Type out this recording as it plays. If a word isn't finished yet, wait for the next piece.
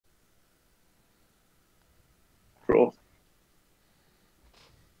Draw.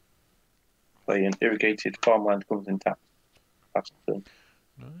 Play an irrigated farmland comes in tap. Pass the turn.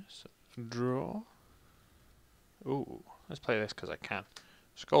 Nice. Draw. Ooh, let's play this because I can.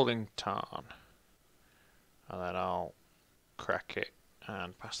 Scalding Tarn. And then I'll crack it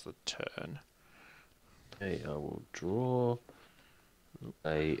and pass the turn. Okay, I will draw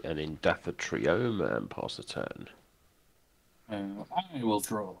an Indatha Triome and pass the turn. I will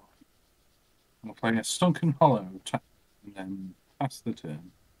draw. I'll play a Sunken Hollow, tap, and then pass the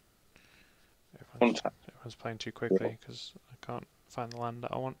turn. Everyone's playing too quickly because I can't find the land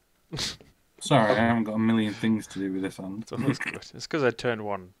that I want. Sorry, I haven't got a million things to do with this hand. It's because I turned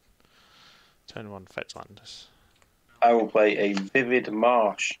one fetch land. I will play a Vivid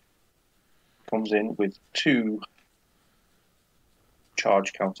Marsh. Comes in with 2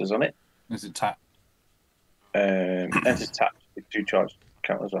 charge counters on it. Is it tap? Enter tap with 2 charge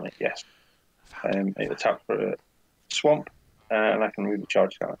counters on it, yes. It'll tap for a swamp, and I can remove a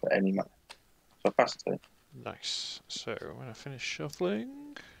charge counter for any mana. So I pass the turn. Nice. So when I finish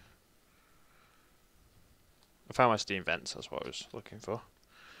shuffling, I found my steam vents. That's what I was looking for,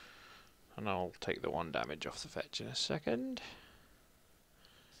 and I'll take the 1 damage off the fetch in a second.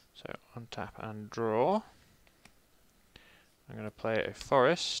 So untap and draw. I'm going to play a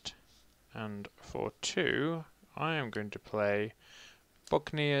forest, and for 2, I am going to play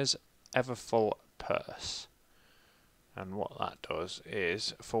Buccaneer's Everfull Purse. And what that does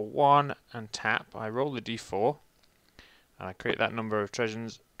is, for 1 and tap, I roll the d4, and I create that number of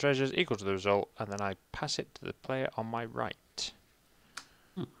treasures equal to the result, and then I pass it to the player on my right.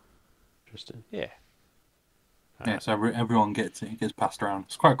 Interesting. Yeah. Yeah, so everyone gets it. It gets passed around.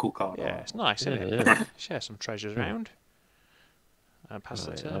 It's quite a cool card. Yeah, it's nice, isn't it? Yeah. Share some treasures around. And pass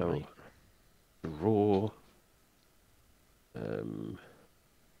the turn, mate. Draw.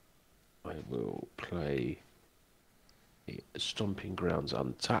 I will play Stomping Grounds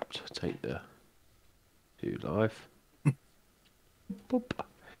untapped. Take the 2 life. Boop.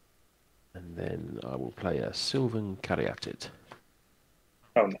 And then I will play a Sylvan Caryatid.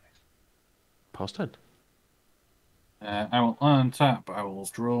 Oh, nice. Pass turn. I will untap. I will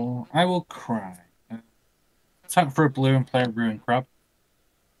draw. I will cry. Tap for a blue and play a Ruined Crab.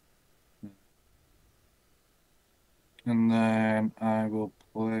 And then I will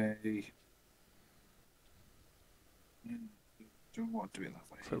play. Do I want to do it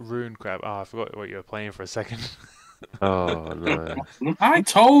that way? For Rune Crab. Oh, I forgot what you were playing for a second. Oh no! I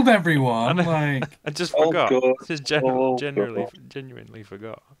told everyone. Like I just Oh, forgot. God. Just Oh, genuinely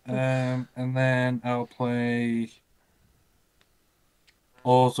forgot. and then I'll play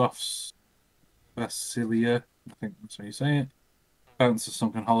Orzov's Basilia. I think that's how you say it. Bounce the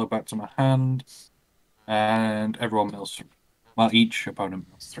Sunken Hollow back to my hand. And everyone mills 3. Well, each opponent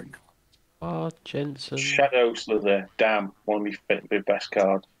mills 3. Oh, Jensen. Shadow Slither. Damn, one of my best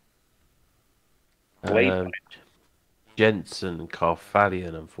cards. Jensen,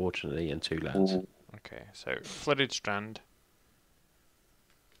 Carthalion, unfortunately, and 2 lands. Ooh. Okay, so Flooded Strand.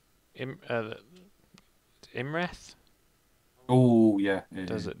 Imreth Oh, yeah.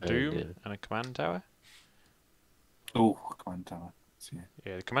 does it Doom yeah. and a Command Tower. Oh, Command Tower. Yeah.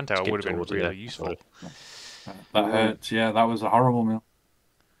 Yeah, the Command Tower Skip would have been towards it, really yeah. useful. That hurts. Yeah, that was a horrible meal.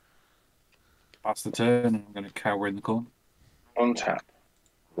 That's the turn. I'm going to cower in the corner. Untap.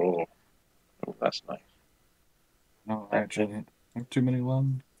 Draw. Oh, that's nice. No, actually, I have too many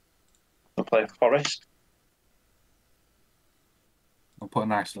lands. I'll play Forest. I'll put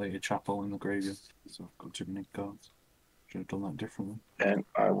an Isolated Chapel in the graveyard. So I've got too many cards. Should have done that differently. And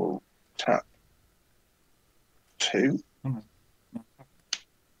I will tap 2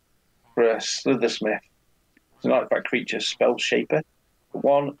 for a Slithersmith. It's an artifact creature, Spell Shaper. For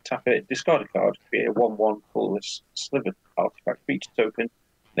 1, tap it, discard a card, create a 1/1 colorless Sliver artifact creature token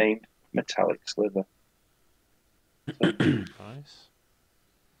named Metallic Slither. Nice.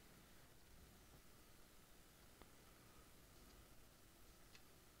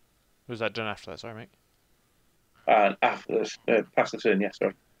 Was that done after that? Sorry, mate. And after this, pass the turn, yes,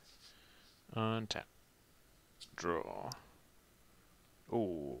 sorry. Untap. Draw.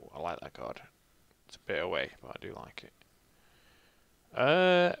 Ooh, I like that card. It's a bit away, but I do like it.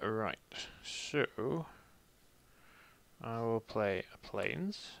 Right. So I will play a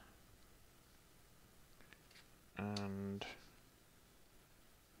Plains. And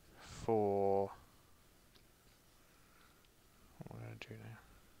for what do I do now?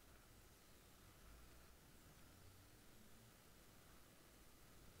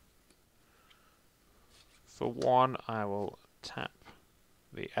 For 1, I will tap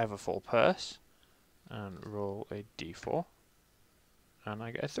the Everfull Purse and roll a d4, and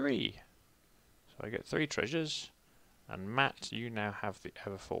I get a 3. So I get 3 treasures, And Matt, you now have the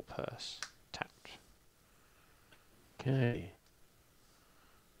Everfull Purse tapped. Okay.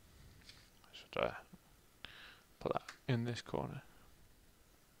 Should I put that in this corner?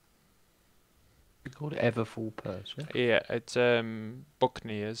 We called it Everfull Purse, yeah? Yeah, it's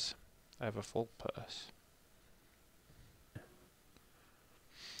Buccaneers Everfull Purse.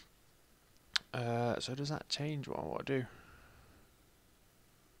 So does that change what I want to do?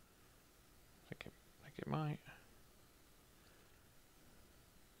 I think it might.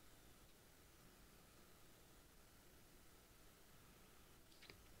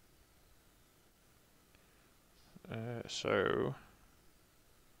 So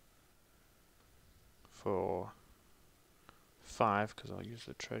for 5, because I'll use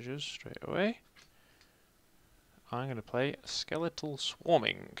the treasures straight away, I'm going to play Skeletal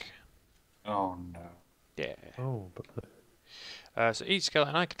Swarming. Oh no. Yeah. Oh, So each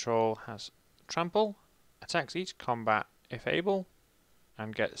skeleton I control has trample, attacks each combat if able,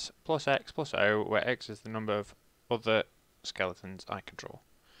 and gets +X+O, where X is the number of other skeletons I control.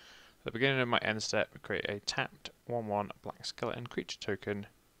 At the beginning of my end step, I create a tapped 1/1 black skeleton creature token.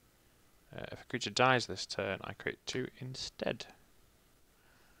 If a creature dies this turn, I create 2 instead.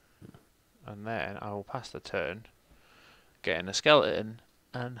 And then I will pass the turn, getting a skeleton,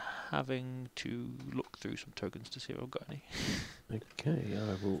 and having to look through some tokens to see if I've got any. okay,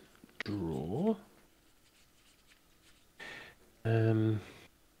 I will draw. Yes.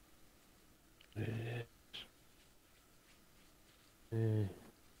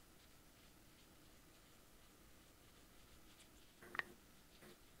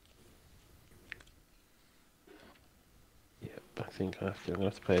 Yep, I think I'm going to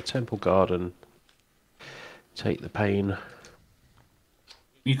have to play a Temple Garden, take the pain.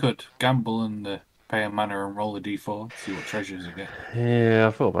 You could gamble and pay a mana and roll a d4, see what treasures you get. Yeah,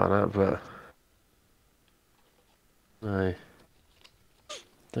 I thought about that, but I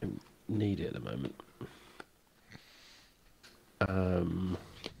don't need it at the moment. I'm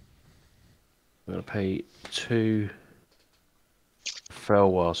going to pay 2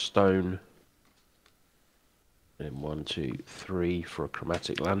 Felwar Stone, and 1, 2, 3 for a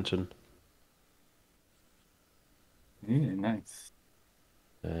Chromatic Lantern. Yeah, nice.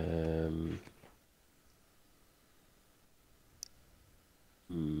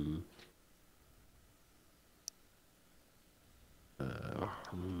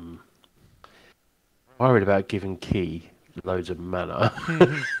 Worried about giving Key loads of mana.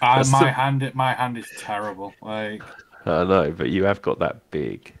 My hand is terrible. Like, I know, but you have got that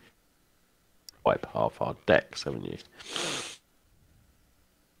big wipe half our decks, haven't you?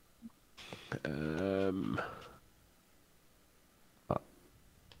 But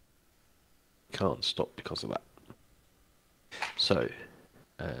can't stop because of that. So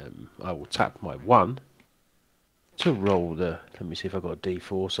I will tap my 1 to roll the. Let me see if I've got a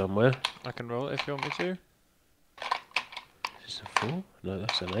D4 somewhere. I can roll it if you want me to. Is this a 4? No,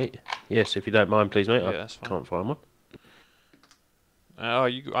 that's an 8. Yes, if you don't mind, please, mate. Yeah, I that's fine. can't find one.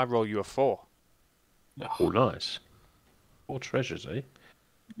 I roll you a 4. Oh, nice. 4 treasures, eh?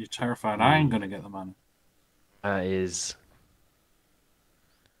 You're terrified. I ain't gonna get the mana. That's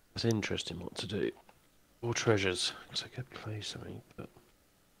interesting what to do. 4 treasures. Because I could play something, but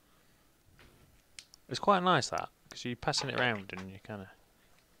It's quite nice that, because you're passing it around and you're kind of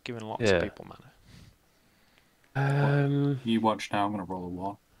giving lots of people mana. You watch now. I'm gonna roll a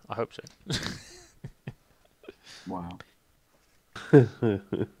 1. I hope so. Wow. it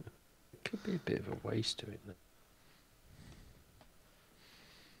could be a bit of a waste to it.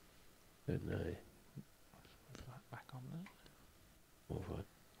 Don't know. Back on that.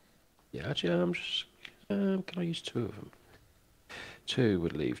 Yeah, actually, I'm just. Can I use 2 of them? 2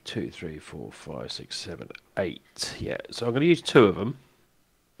 would leave 2, 3, 4, 5, 6, 7, 8. Yeah, so I'm going to use 2 of them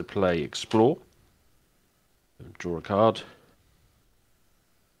to play Explore. And draw a card.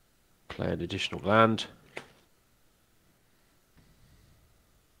 Play an additional land.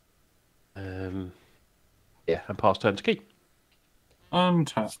 Yeah, and pass turn to Key.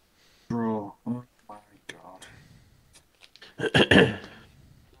 Untap. Draw. Oh my god.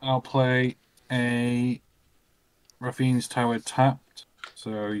 I'll play a Rafine's Tower tapped,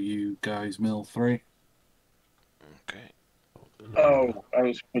 so you guys mill 3. Okay. Oh, I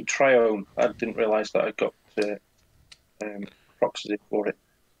was with Triome. I didn't realise that I got proxies for it.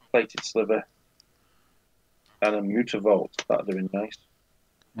 Plated Sliver and a Mutavault. That'd have been nice.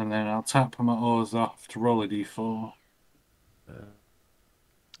 And then I'll tap my Oars off to roll a d4.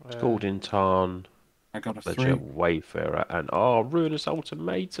 Scalding Tarn, I got a Ledger 3. Wayfarer, and Ruinous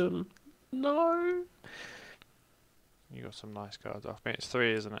Ultimatum. No. You got some nice cards off me. It's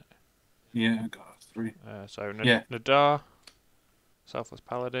 3, isn't it? Yeah, I got 3. So Yeah. Nadar, Selfless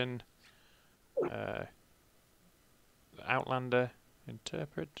Paladin, Outlander,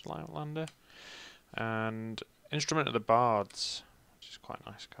 Interpret Outlander, and Instrument of the Bards, which is quite a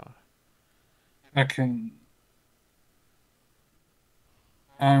nice card.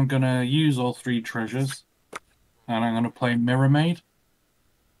 I'm gonna use all 3 treasures, and I'm gonna play Mirror Maid,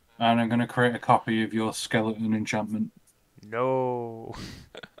 and I'm gonna create a copy of your skeleton enchantment. No.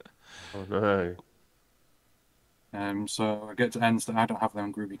 Oh no. So I get to ends that I don't have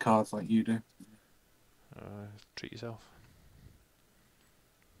them groovy cards like you do. Treat yourself.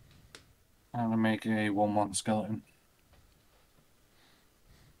 I'm gonna make a 1/1 skeleton.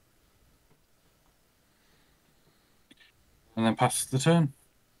 And then pass the turn.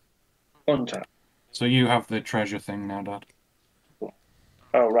 Untap. So you have the treasure thing now, Dad.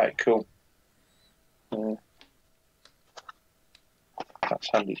 Oh, right, cool. That's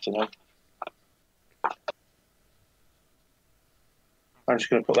handy to know. I'm just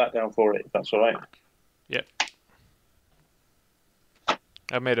going to put that down for it, if that's all right. Yep.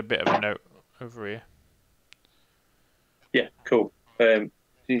 I made a bit of a note over here. Yeah, cool. I'm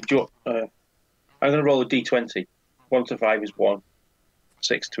going to roll a d20. 1 to 5 is 1.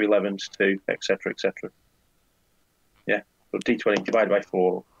 6 to 11 is 2, etc., etc. Yeah, so d20 divided by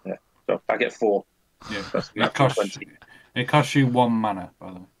 4. Yeah, so I get 4. Yeah, That's it costs you 1 mana,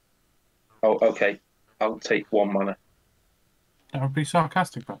 by the way. Oh, okay. I'll take 1 mana. That would be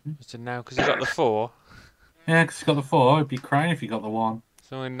sarcastic, probably. So now, because you got the 4, Yeah, because you got the 4. I'd be crying if you got the 1.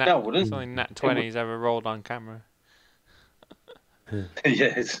 it's only wouldn't. Nat 20's ever rolled on camera.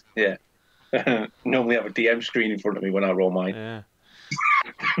 Yes, yeah. Normally have a DM screen in front of me when I roll mine. Yeah.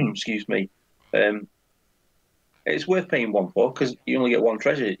 Excuse me. It's worth paying 1 for because you only get 1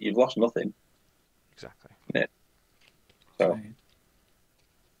 treasure. You've lost nothing. Exactly. Yeah. So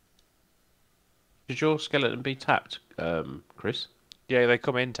Did your skeleton be tapped, Chris? Yeah, they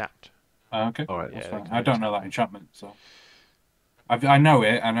come in tapped. Okay. All right. That's Yeah, fine. they I don't know that enchantment, so I know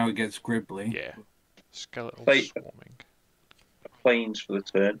it. I know it gets gribbly. Yeah. Skeletal Play- swarming. planes for the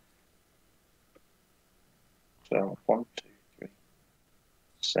turn. So 1, 2, 3,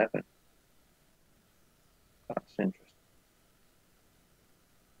 7. That's interesting.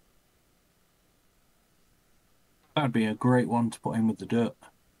 That'd be a great one to put in with the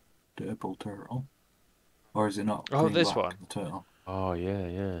Dirtable turtle. Or is it not? Oh, green this black, one? the turtle. Oh yeah,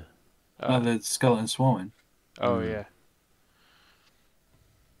 yeah. No, the skeleton swarming. Oh, yeah.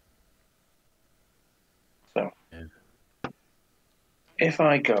 So Yeah. if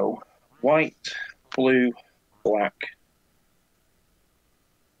I go white, blue, black,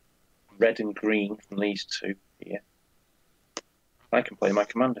 red and green from these 2 here, I can play my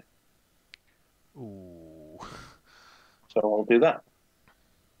commander. Ooh. So I'll do that.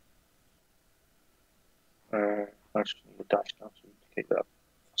 I just need a dice now to indicate that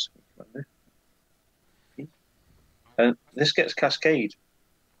commander. And this gets Cascade.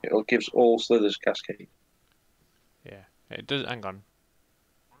 It gives all slithers Cascade. Yeah. It does. Hang on.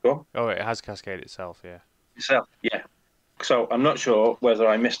 Go on. Oh, it has Cascade itself, yeah. So, yeah. So I'm not sure whether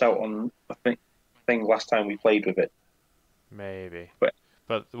I missed out on a thing last time we played with it. Maybe.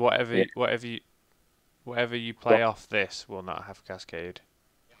 But whatever yeah. whatever you play off this will not have Cascade.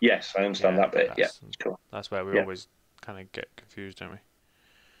 Yes, I understand that bit. Yeah, that's- cool. That's where we always kind of get confused, don't we?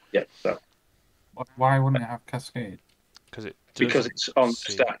 Yeah, so Why wouldn't it have Cascade? because it's on the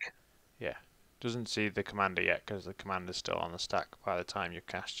see, stack. doesn't see the commander yet because the commander's still on the stack by the time you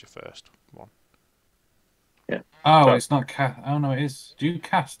cast your first one. Oh, So- it's not cast. Oh no, it is. Do you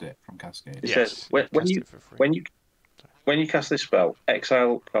cast it from Cascade? It Yes, says when cast you it for free. when you cast this spell,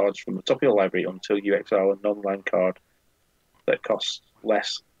 exile cards from the top of your library until you exile a non-land card that costs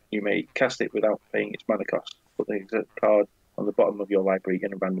less. You may cast it without paying its mana cost. Put the exact card on the bottom of your library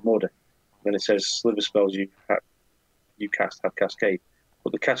in a random order. Then it says sliver spells you cast have Cascade.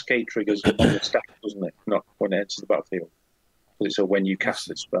 But the Cascade triggers on the stack, doesn't it? Not when it enters the battlefield. Because it's a when you cast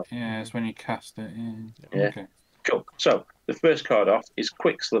this spell. Yeah, it's when you cast it. Yeah. Okay. Cool. So the first card off is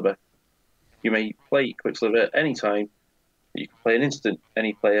Quicksliver. You may play Quicksliver anytime. You can play an instant.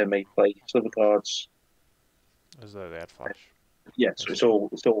 Any player may play sliver cards. As though they had flash. Yeah, so it's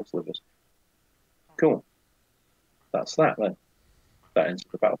all slivers. Cool. That's that then. That ends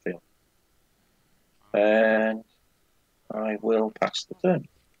the battlefield. And I will pass the turn.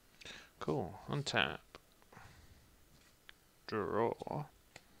 Cool. Untap. Draw.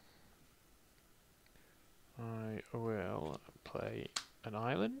 I will play an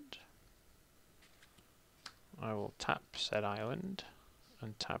island. I will tap said island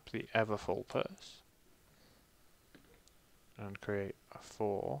and tap the Everfull Purse. and create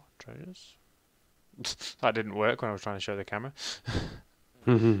 4 treasures. That didn't work when I was trying to show the camera.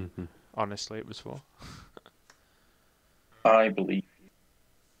 Honestly, it was 4. I believe.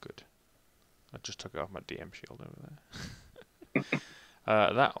 Good. I just took it off my DM shield over there.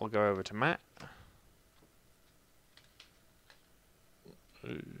 That will go over to Matt.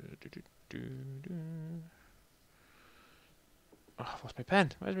 Oh, what's my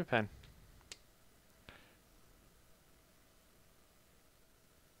pen? Where's my pen?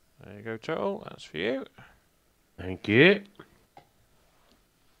 There you go, Total. That's for you. Thank you.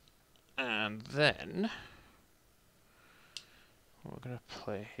 And then what we're going to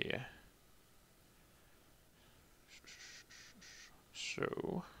play here.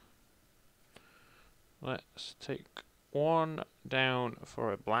 So let's take 1 down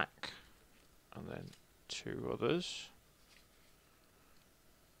for a black and then 2 others.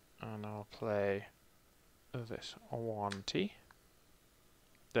 And I'll play this 1T.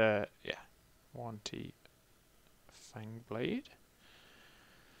 1T Fang Blade.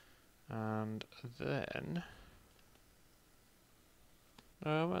 And then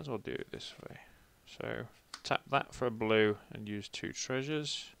might as well do it this way. So tap that for a blue and use 2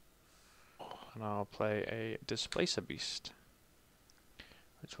 treasures. And I'll play a Displacer Beast,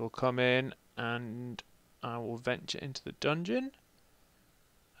 which will come in, and I will venture into the dungeon.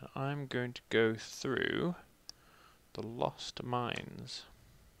 And I'm going to go through the Lost Mines.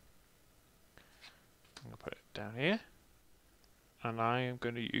 I'm going to put it down here. And I am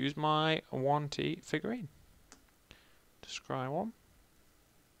going to use my 1T figurine to scry 1.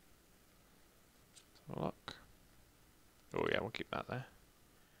 Let's have a look. Oh yeah, we'll keep that there.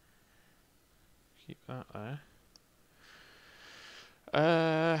 Keep that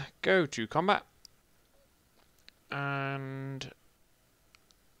there. Go to combat. And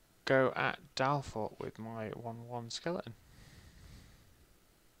go at Dalfort with my 1/1 skeleton.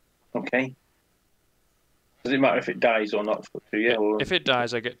 Okay. Does it matter if it dies or not? For you? Or... If it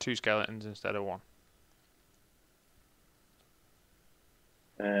dies, I get 2 skeletons instead of 1.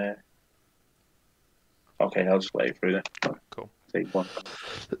 Okay, I'll just play it through then. Cool. Take 1.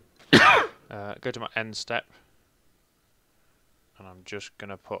 Go to my end step. And I'm just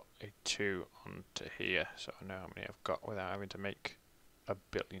going to put a 2 onto here so I know how many I've got without having to make a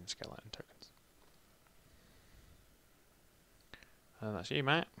billion skeleton tokens. And that's you,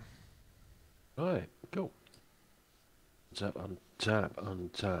 Matt. Right, cool. Tap, untap,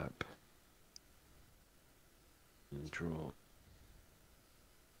 untap. And draw.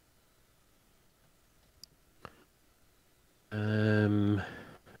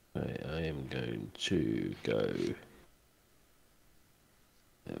 Right, I am going to go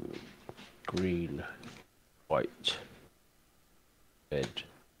green, white, red,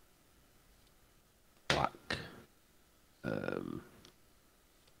 black,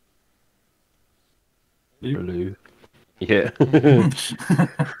 blue. Yeah.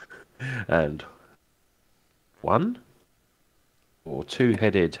 And 1 or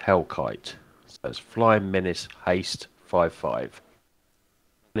 2-headed Hellkite. So it's Flying Menace, Haste, 5/5.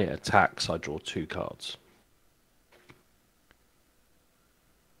 When it attacks, I draw 2 cards.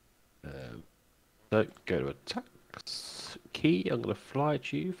 So go to attacks. Key, I'm going to fly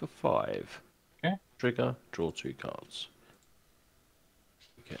at you for 5. Okay. Trigger, draw 2 cards.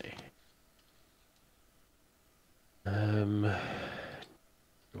 Okay. Draw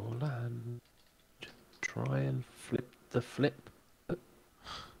land. Try and flip the flip.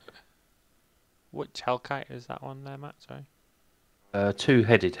 Which Hellkite is that one there, Matt? Sorry.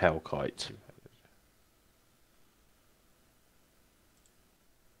 2-headed Hellkite.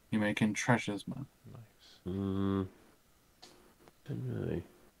 You're making treasures, man. Nice. Don't know.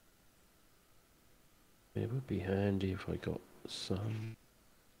 It would be handy if I got some.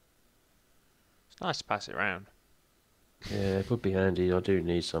 It's nice to pass it around. Yeah, it would be handy. I do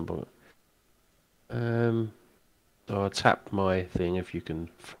need some, but so I'll tap my thing if you can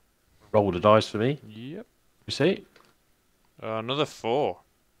roll the dice for me. Yep. You see? Another 4.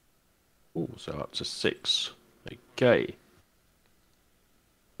 Oh, so up to 6. Okay.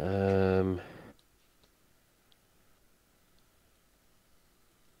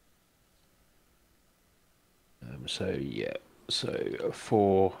 So yeah, so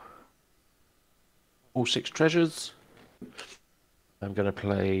for all 6 treasures, I'm going to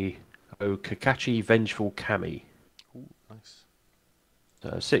play Kakashi Vengeful Kami. Ooh, nice.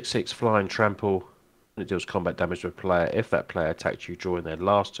 6/6 flying trample. When it deals combat damage to a player, if that player attacked you during their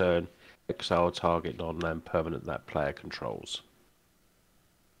last turn, exile target non-land permanent that player controls.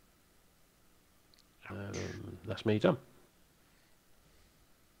 That's me done.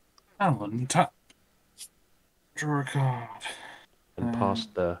 And untap. Draw a card. And pass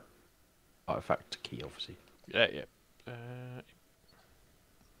the artifact key, obviously. Yeah, yeah.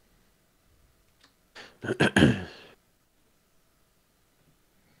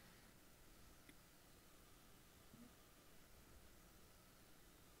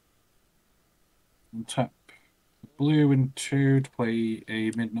 And tap blue and 2 to play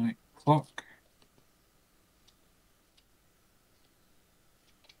a midnight clock.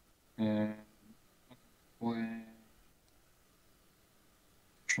 And play.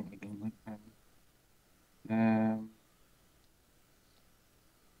 Shouldn't have done that.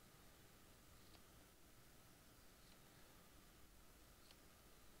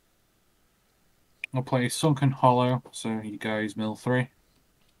 I'll play Sunken Hollow, so you guys mill 3.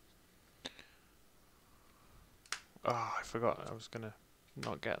 Oh, I forgot. I was gonna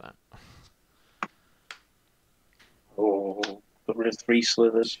not get that. Oh, got rid of 3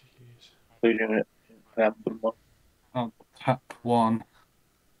 slithers, Jeez. including an anthem one. I'll tap 1.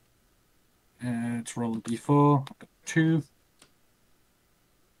 To roll a d4. I've got 2.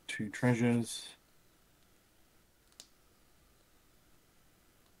 2 treasures.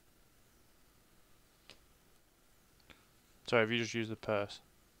 Sorry, have you just used the purse?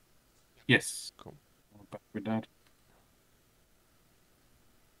 Yes. Cool. I'll back with Dad.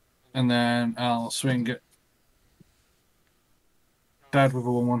 And then I'll swing at Dad with a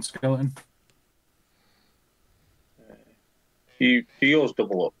 1/1 skeleton. Do yours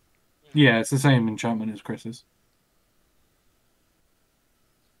double up? Yeah, it's the same enchantment as Chris's.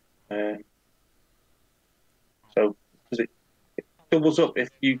 So does it doubles up if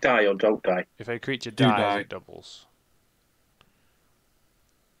you die or don't die? If a creature Do dies, die. it doubles.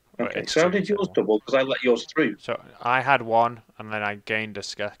 But Okay, it's so how 2 did yours total. double? Because I let yours through. So I had 1, and then I gained a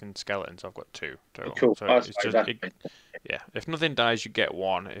second skeleton, so I've got 2 total. Cool. So That's it's fine, just that's it, fine. yeah. If nothing dies, you get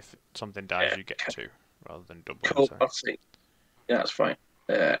 1. If something dies, Yeah, you get 2, rather than double. Cool. So. I'll see. Yeah, that's fine.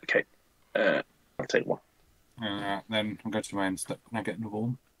 Okay. I'll take 1. Then I'll go to my end step and I get another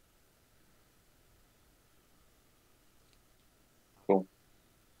 1. Cool.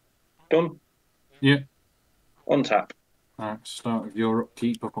 Done. Yeah. On tap. Alright, start with your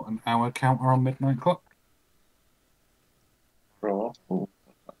upkeep. I'll put an hour counter on midnight clock. Draw. Ooh.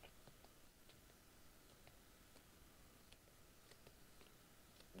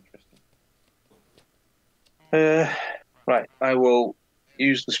 Interesting. Right. I will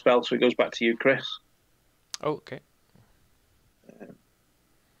use the spell so it goes back to you, Chris. Oh, okay.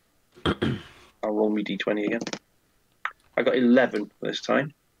 I'll roll me d20 again. I got 11 this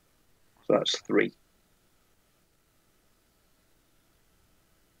time. So that's 3.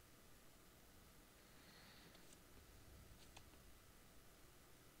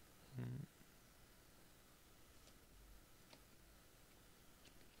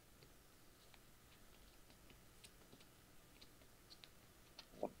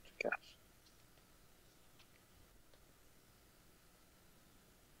 Want to cast.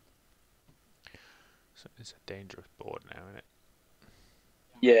 So it's a dangerous board now, isn't it?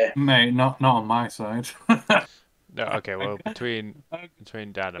 Yeah. Mate, not on my side. No, okay. Well, between Dad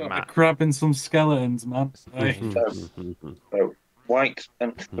and Got me Matt, grabbing some skeletons, man. Hey. So white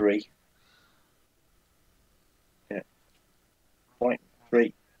and 3. Yeah. White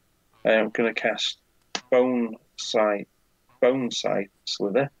 3. I'm going to cast Bone Side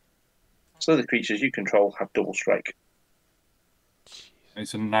Slither. Slither creatures you control have double strike.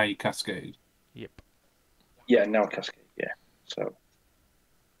 It's a night cascade. yep. Yeah, now cascade. Yeah. So.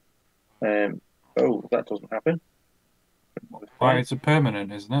 Oh, that doesn't happen. Why, it's a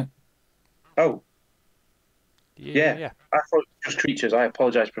permanent, isn't it? Oh, Yeah. Yeah. I thought it was just creatures. I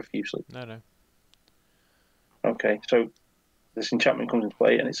apologise profusely. No. Okay, so this enchantment comes into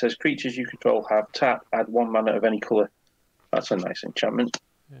play and it says creatures you control have tap, add 1 mana of any colour. That's a nice enchantment.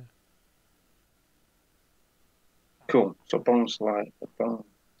 Yeah. Cool. So Bone Side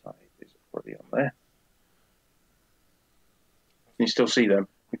is already on there. Can you still see them?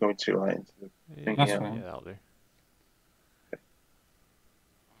 You're going too light into the Yeah, That's yeah, fine. that'll do.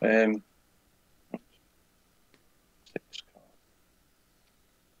 take this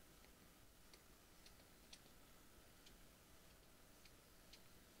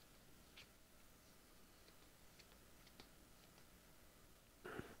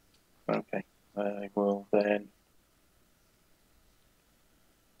card. Okay, I will then.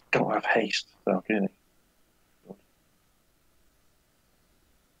 Don't have haste, though, really.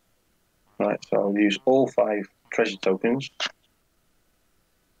 Right, so I'll use all 5 treasure tokens.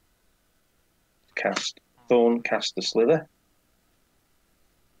 Cast Thorn, cast the Slither.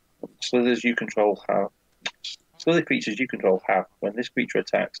 Slithers you control have. Slither creatures you control have. When this creature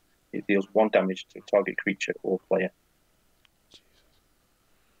attacks, It deals 1 damage to a target creature or player.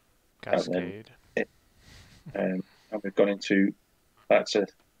 Cascade. And we've gone into, that's a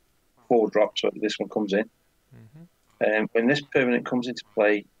 4-drop, so this one comes in. When this permanent comes into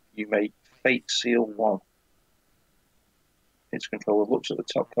play, you may Fate Seal 1. Its controller looks at the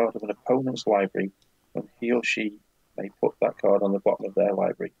top card of an opponent's library, and he or she may put that card on the bottom of their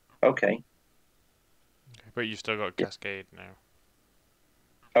library. Okay. But you've still got Cascade now.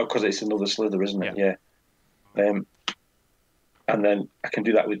 Oh, because it's another slither, isn't it? Yeah. And then I can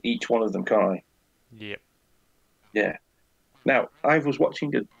do that with each one of them, can't I? Yep. Yeah. Now, I was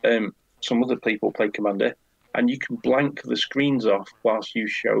watching some other people play Commander, and you can blank the screens off whilst you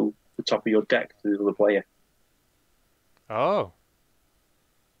show the top of your deck to the other player. Oh.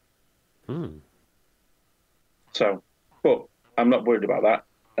 So, but I'm not worried about that.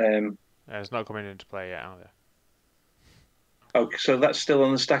 It's not coming into play yet, are they? Oh, so that's still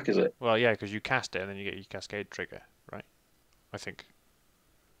on the stack, is it? Well, yeah, because you cast it and then you get your Cascade trigger, right? I think.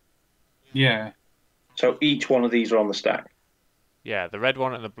 Yeah. So each one of these are on the stack. Yeah, the red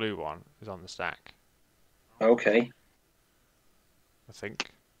one and the blue one is on the stack, Okay. I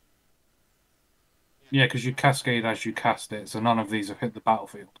think. Yeah, because you cascade as you cast it, so none of these have hit the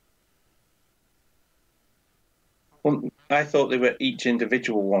battlefield. Well, I thought they were each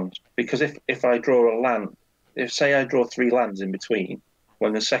individual ones, because if I draw a land, say I draw 3 lands in between,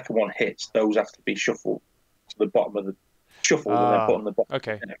 when the second one hits, those have to be shuffled to the bottom of the shuffled and then put on the bottom.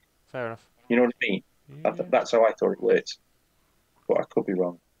 Okay, of the deck. fair enough. You know what I mean? Yeah. That's how I thought it worked, but I could be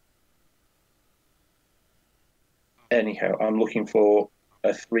wrong. Anyhow, I'm looking for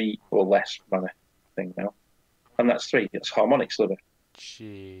a 3 or less mana thing now, and that's 3. It's Harmonic Sliver.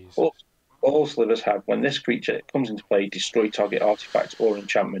 Jeez. All slivers have, when this creature comes into play, destroy target artifact or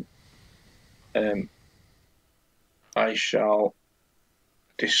enchantment. I shall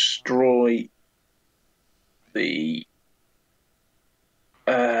destroy the.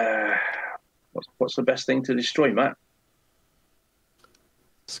 What's the best thing to destroy, Matt?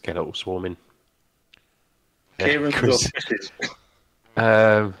 Skeletal swarming. Kieran's or Chris. Chris's?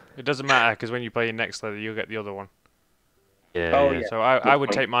 It doesn't matter because when you play your next slither, you'll get the other one. Yeah. Oh, yeah. yeah. So I would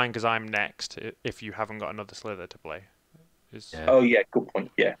point. take mine because I'm next if you haven't got another slither to play. Yeah. Oh yeah, good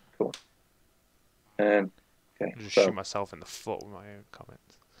point. Yeah, cool. Okay, I'll just so shoot myself in the foot with my own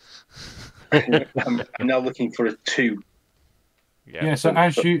comments. I'm now looking for a 2. Yeah, so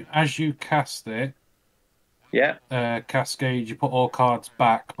as you cast it, Yeah. cascade, you put all cards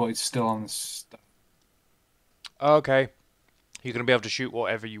back, but it's still on the stack. Okay. You're going to be able to shoot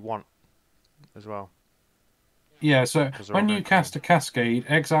whatever you want as well. Yeah, so Because they're when all you gonna come cast a cascade,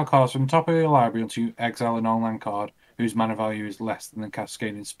 exile cards from the top of your library until you exile an all-land card whose mana value is less than the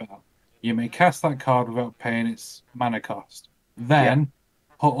cascading spell. You may cast that card without paying its mana cost. Then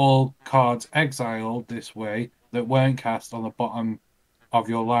put all cards exiled this way that weren't cast on the bottom of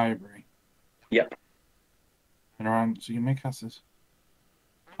your library. Yep. And around, so you may cast this.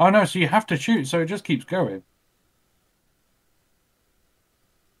 Oh no, so you have to shoot, so it just keeps going.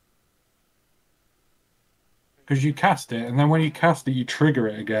 Because you cast it, and then when you cast it, you trigger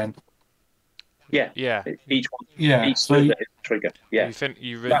it again. Yeah. Yeah. Each one. Yeah, Each so slither is a trigger. Yeah.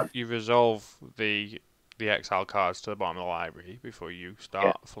 You resolve the exile cards to the bottom of the library before you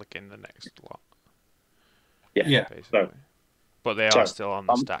start flicking the next lot. yeah. Basically. But they are So, still on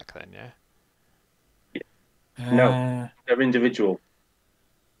the stack then, yeah? No. They're individual.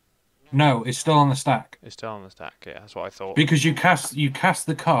 No, it's still on the stack. It's still on the stack, yeah, that's what I thought. Because you cast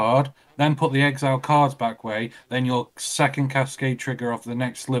the card, then put the exile cards back way, then your second cascade trigger off the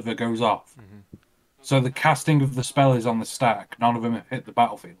next sliver goes off. Mm-hmm. So the casting of the spell is on the stack. None of them have hit the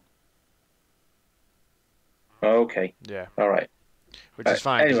battlefield. Okay. Yeah. All right. Which is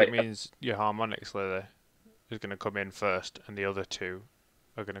fine, because anyway, it means your harmonic slither is going to come in first, and the other 2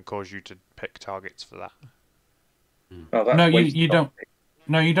 are going to cause you to pick targets for that. Oh, that's No, wasted you on- don't.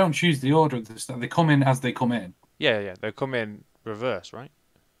 No, you don't choose the order of the stack. They come in as they come in. Yeah, they come in reverse, right?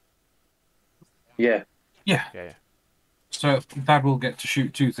 Yeah. Yeah. Yeah. So Dad will get to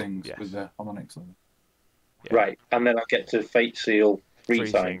shoot 2 things Yes. with the harmonic sliver. Yeah. Right. And then I get to Fate Seal 3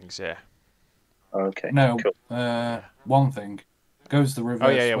 3 times. things, yeah. Okay. No, Cool. one thing goes the reverse Oh,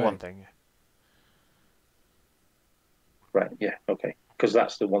 yeah, way. one thing. Yeah. Right. Yeah. Okay. Because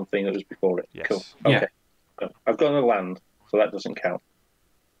that's the one thing that was before it. Yes. Cool. Yeah. Okay. So I've got a land, so that doesn't count.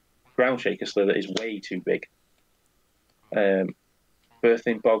 Ground Shaker Slither is way too big.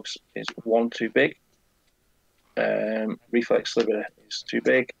 Birthing Bogs is 1 too big. Reflex Sliver is too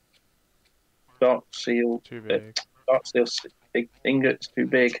big. Dark Seal. Too big. Dark Seal Big Ingot's too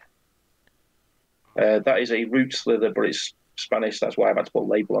big. That is a Root Slither, but it's Spanish. That's why I've had to put a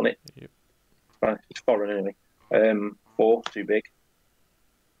label on it. Yep. Spanish, it's foreign anyway. 4, too big.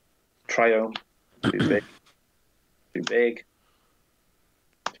 Triome, too big. Too big.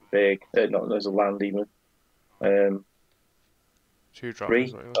 Too big. No, there's a land even. 2 drop 3.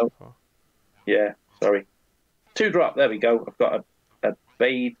 is what you're looking for. Yeah, sorry. 2 drop. There we go. I've got a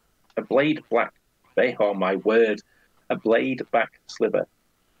blade black. Oh my word! A blade back sliver.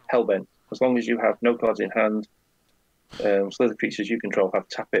 Hellbent. As long as you have no cards in hand, slither creatures you control have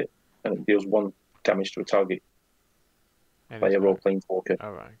tap it, and it deals 1 damage to a target player or planeswalker.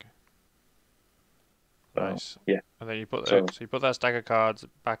 Oh, right, okay. Nice. Yeah. And then you put So you put that stack of cards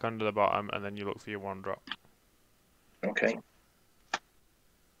back under the bottom, and then you look for your 1 drop. Okay.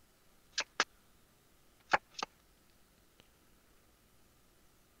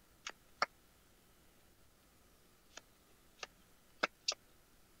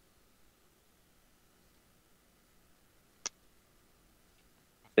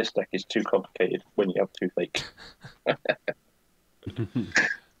 This deck is too complicated when you have toothache.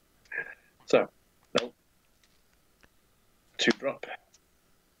 So, no. 2 drop.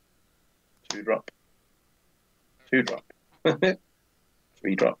 2 drop. 2 drop.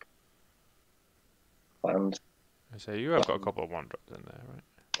 3 drop. And So you have got a couple of 1 drops in there,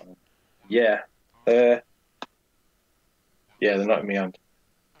 right? yeah. Yeah, they're not in my hand.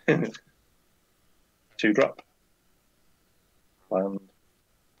 2 drop. And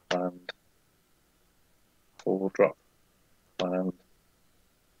 4 drop. And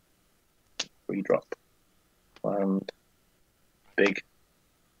 3 drop. And big.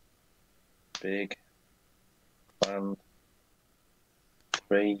 And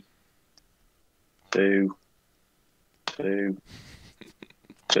 3, 2, 2,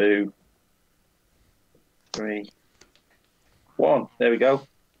 2, 3, 1. There we go.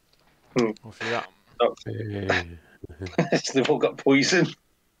 Off you that. Oh. They've all got poison.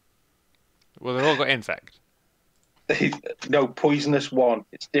 Well, they've all got infect. No, poisonous 1.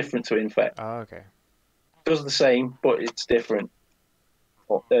 It's different to infect. Oh, okay. Does the same, but it's different.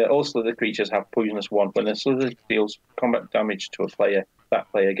 All slither creatures have poisonous 1. When a slither deals combat damage to a player, that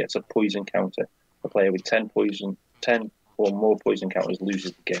player gets a poison counter. A player with 10 or more poison counters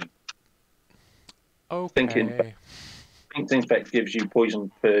loses the game. Okay. Infect gives you poison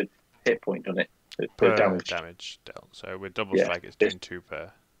per hit point, doesn't it? Per damage dealt. So with double strike, it's doing 2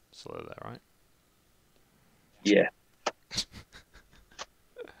 per slither, right? Yeah.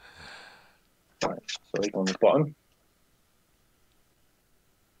 Right, so on the bottom.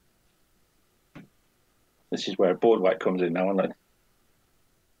 This is where a board wipe comes in now, isn't it?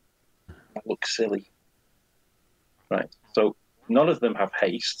 That looks silly. Right, so none of them have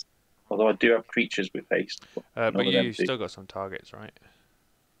haste, although I do have creatures with haste. But you still got some targets, right?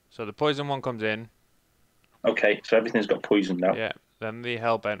 So the poison 1 comes in. Okay, so everything's got poison now. Yeah, then the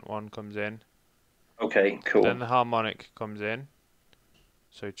hellbent 1 comes in. Okay, cool. Then the harmonic comes in.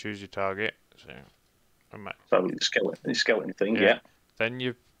 So choose your target. So the skeleton thing, yeah. Then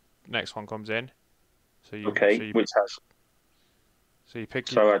your next one comes in. So you which has. So you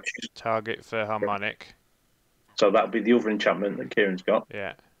pick your target for harmonic. So that would be the other enchantment that Kieran's got.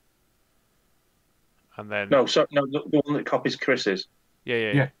 Yeah. And then the one that copies Chris's.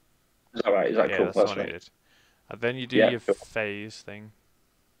 Yeah. Is that right? Is that cool? That's what it is. And then you do your phase thing,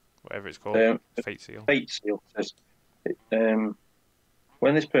 whatever it's called. Fate seal. Fate seal says,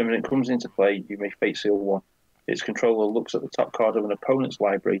 when this permanent comes into play, you may Fate seal 1. Its controller looks at the top card of an opponent's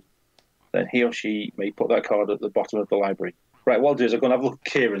library. Then he or she may put that card at the bottom of the library. Right, what I'll do is I'm going to have a look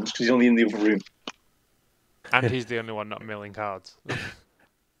at Kieran's because he's only in the other room. And he's the only one not milling cards.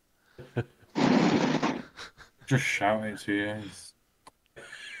 Just shout it to you.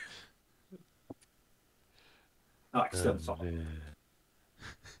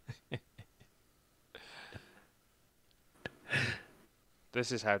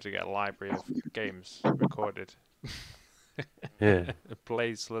 This is how to get a library of games recorded. Yeah.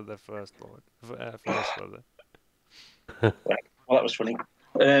 Play Slither First Lord. First Slither. Right. Well, that was funny.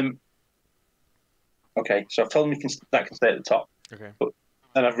 Okay, so I've told him that can stay at the top. Okay. But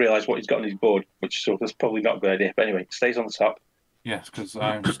then I've realised what he's got on his board, which that's probably not a good idea. But anyway, it stays on the top. Yes, because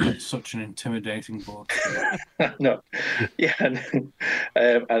I've just got such an intimidating board. No. Yeah. And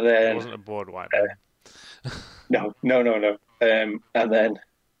then... It wasn't a board wipe. No. And then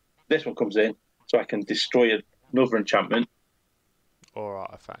this one comes in, so I can destroy another enchantment. Or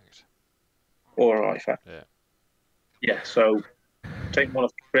artifact. Yeah. Yeah, so take one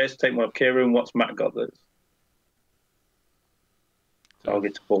of Chris, take one of Kieran. What's Matt got that's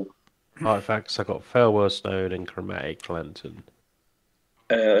targetable? Artifacts, I got Farewell Stone and Chromatic Lantern.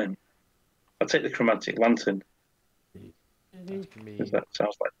 I'll take the Chromatic Lantern. That's me. 'Cause that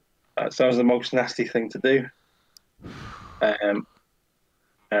sounds the most nasty thing to do.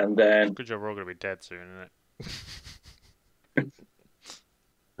 And then Good job, we're all going to be dead soon, isn't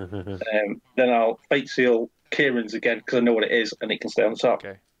then I'll fate seal Kieran's again because I know what it is and it can stay on the top.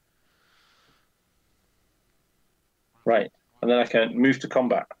 Okay. Right, and then I can move to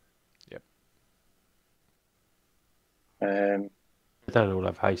combat. Yep. Um, I don't all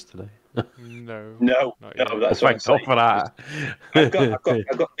have haste today. No. no, Not no, yet. that's what I'm Thank God saying. for that.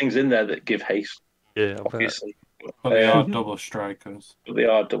 I've got things in there that give haste, Yeah, I bet. obviously. But they are double strikers. But they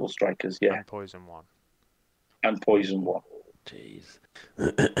are double strikers, yeah, And poison 1. and poison 1. Jeez.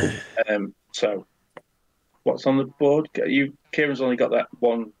 So, what's on the board? Kieran's only got that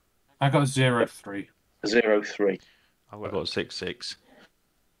 1-0-3. I got 0-3. I've I got 6-6.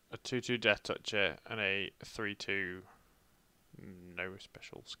 a 2/2 Death Toucher and a 3/2 no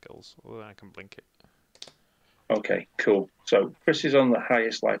special skills. Although I can blink it. Okay, cool. So Chris is on the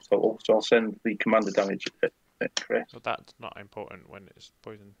highest life total, so I'll send the commander damage at Chris. But that's not important when it's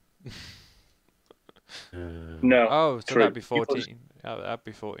poison. No. Oh, so true. that'd be You 14. That'd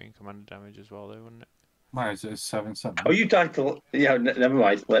be 14 commander damage as well, though, wouldn't it? Why is it 7-7? Oh, you died to. Yeah, never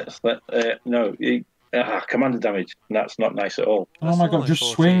mind. No. Commander damage. That's not nice at all. Oh That's my still god, only just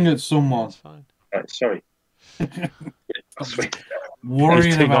 14. swing at Yeah, someone. that's fine. Right, sorry. Sweet. Worrying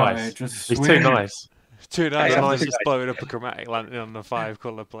He's too about nice. it, just He's swing. too nice. Too I nice. am Nice too just nice. blowing up a chromatic lantern on the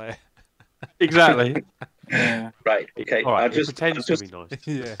 5-colour player. Exactly. Yeah. Right. Okay. All right, I he just. pretends to be nice.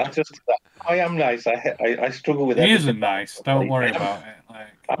 Yeah. I am nice. I struggle with He everything. isn't nice. Don't worry about it.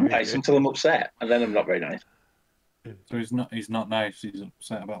 I'm nice until I'm upset, and then I'm not very nice. So he's not nice. He's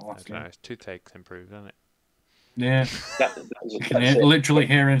upset about I last don't know. game. His toothache's improved, hasn't it? Yeah. That's You can it. literally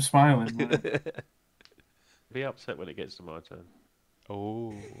hear him smiling. Like, Be upset when it gets to my turn.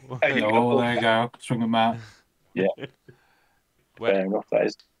 Oh. There you oh, go. there you go. Swing him out. Where, Fair enough. That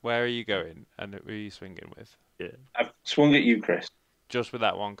is. where are you going? And who are you swinging with? Yeah. I've swung at you, Chris. Just with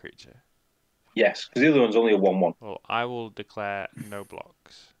that one creature? Yes, because the other one's only a 1-1. Well, I will declare no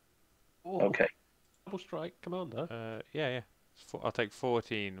blocks. Oh, Okay. double strike commander. Yeah. I'll take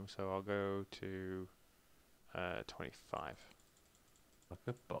 14, so I'll go to 25. Like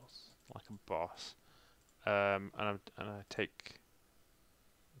a boss. Like a boss. And I take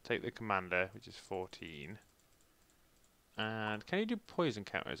the commander, which is 14. And can you do poison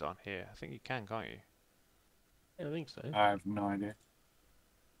counters on here? I think you can, can't you? Yeah, I think so. I have no idea.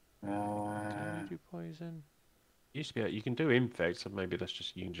 Can you do poison? Used to be you can do infect, so maybe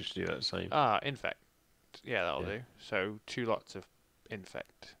you can just do that same. Ah, infect. Yeah, that'll Yeah. do. So 2 lots of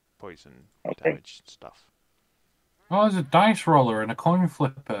infect, poison, Okay. damage stuff. Oh, there's a dice roller and a coin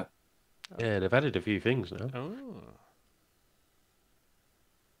flipper. Yeah, they've added a few things now. Oh.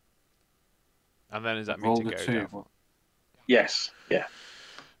 And then is that me Roll to the go? 2. Gav? Yes. Yeah.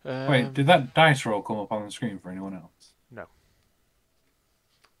 Wait, did that dice roll come up on the screen for anyone else? No.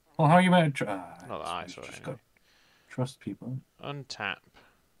 Well, how are you meant to... Not that I saw it just anyway. got trust people. Untap.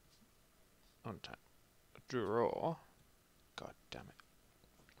 Draw. God damn it.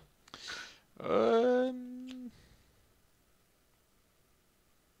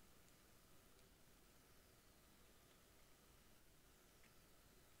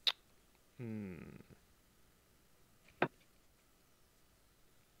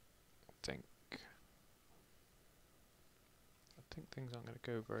 I think things aren't going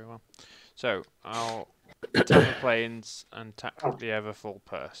to go very well. So I'll tap the planes and tap the Everfull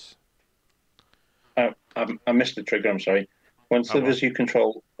Purse. I missed the trigger. I'm sorry. When slivers you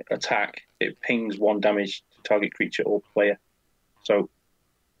control attack, it pings 1 damage to target creature or player. So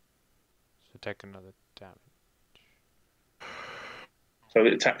Take another damage.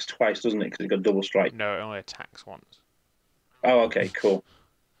 it attacks twice, doesn't it? Because it's got double strike. No, it only attacks once. Oh, okay, cool.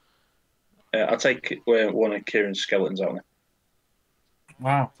 I'll take one of Kieran's skeletons out.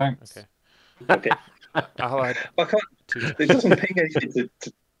 Wow, thanks. Okay. Okay. I'll add I can't. 2 It doesn't ping anything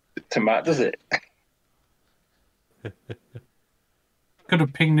to Matt, does it? Could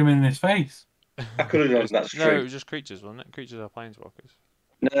have pinged him in his face. I could have done. That's No, it true. was just creatures, wasn't it? Creatures are planeswalkers.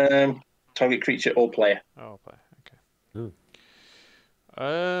 Target creature or player. Oh, play. Okay. Ooh.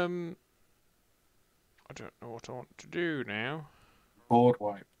 I don't know what I want to do now. Board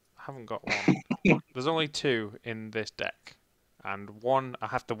wipe. I haven't got one. There's only 2 in this deck, and one I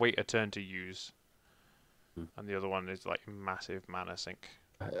have to wait a turn to use, and the other one is like massive mana sink.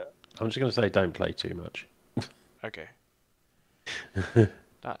 I'm just going to say don't play too much. Okay.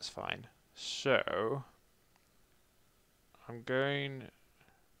 That's fine. So I'm going.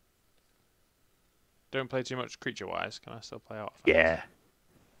 Don't play too much creature-wise. Can I still play artifacts? Yeah.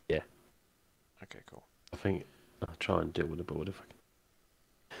 Okay, cool. I think I'll try and deal with the board if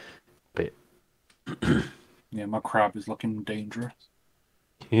I can. Yeah, my crab is looking dangerous.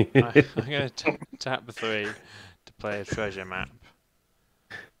 I'm going to tap the 3 to play a treasure map.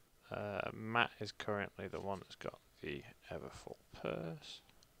 Matt is currently the one that's got the Everfull Purse.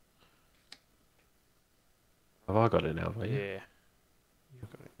 Have I got it now? Have you? Yeah, you've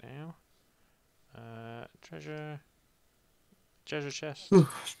got it now. Treasure chest is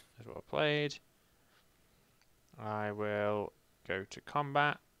what I played. I will go to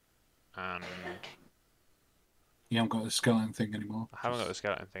combat, and You haven't got the skeleton thing anymore. I haven't got the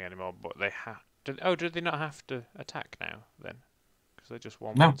skeleton thing anymore, but they have. Oh, did they not have to attack now then? Because they're just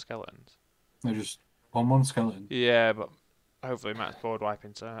 1/1 skeletons. They're just 1/1 skeleton. Yeah, but hopefully Matt's board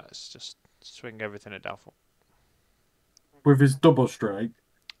wiping, so let's just swing everything at Doubtful. With his double strike,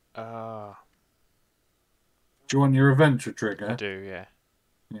 Ah, do you want your adventure trigger? I do, yeah.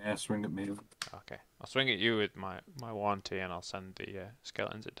 Yeah, swing at me. Okay, I'll swing at you with my 1T, and I'll send the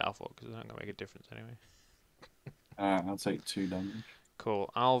skeletons at Doubtful because it's not going to make a difference anyway. I'll take 2 damage.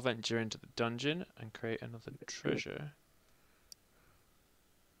 Cool. I'll venture into the dungeon and create another treasure.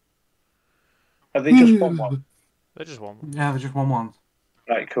 Are they just 1/1? They're just 1. Yeah, they're just 1/1.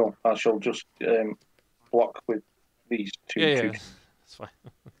 Right, cool. I shall just block with these 2. Yeah, two. that's fine.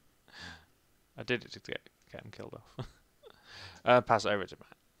 I did it to get them killed off. Pass it over to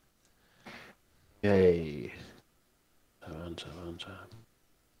Matt. Yay. Turn.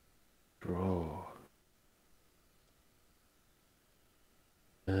 Draw.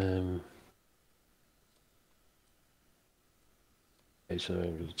 Okay, so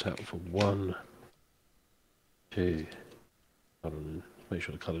I'm going to tap for 1, 2. Hold on, make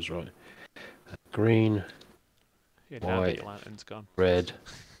sure the colour's right. Green, Yeah, now that white, your lantern's gone. red,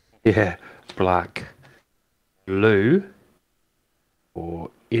 yeah, black, blue,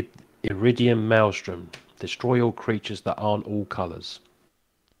 or Iridium Maelstrom. Destroy all creatures that aren't all colours.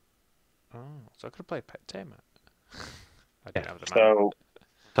 Oh, so I could have played Tiamat. I didn't have the mana. So,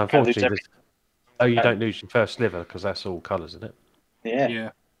 So Can't lose unfortunately, you don't lose your first sliver because that's all colours, isn't it? yeah.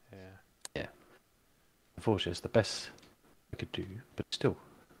 Yeah. Yeah. Unfortunately, it's the best I could do, but still.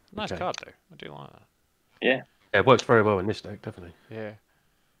 Nice Okay. card though. I do like that. Yeah. Yeah, it works very well in this deck, definitely. Yeah.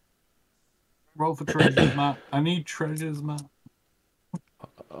 Roll for treasures, Matt. I need treasures, Matt.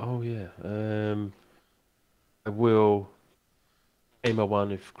 Oh yeah. I will aim a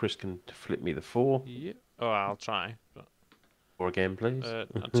 1 if Chris can flip me the 4. Yeah. Oh, I'll try. But, 4 again, please.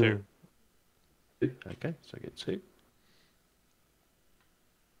 not 2. 2. Okay, so I get 2.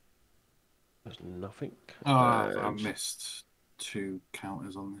 That's nothing. Oh, I missed 2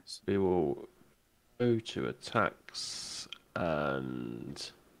 counters on this. We will go to attacks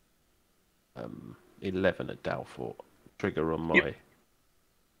and 11 at Doubtful. Trigger on my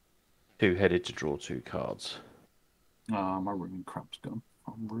 2-headed to draw 2 cards. My ruin crap's gone.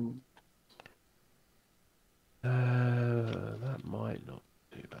 I'm ruined. That might not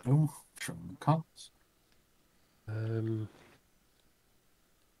do that. Oh, showing the cards. Do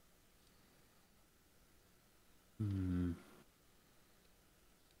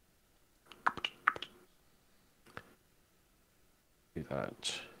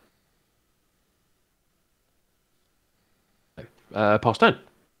that. Pass turn.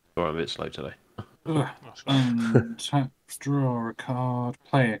 Sorry, I'm a bit slow today. That's fine. Tap, draw a card,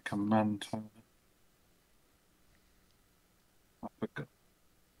 play a commander. I forgot.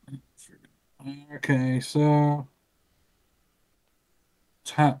 Okay, so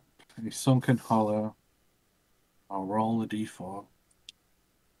tap a sunken hollow. I'll roll a d4.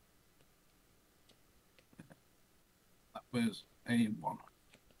 That was a 1.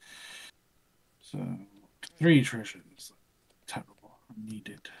 So 3 treasures. Terrible. I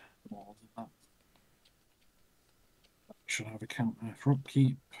needed more than that. Should have a counter for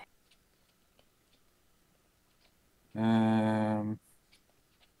upkeep.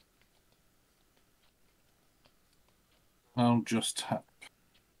 I'll just tap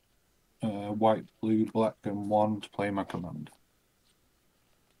white, blue, black, and 1 to play my command.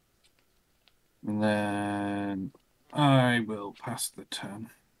 And then I will pass the turn.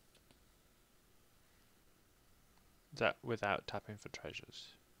 Is that without tapping for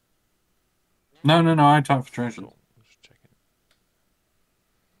treasures? No, I tapped for treasures. Cool. I'm just checking.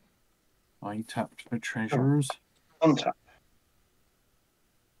 I tapped for treasures. Untap.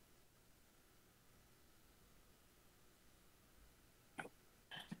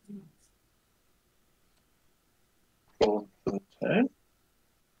 Roll for the turn.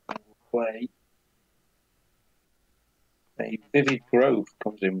 I will play a Vivid Grove.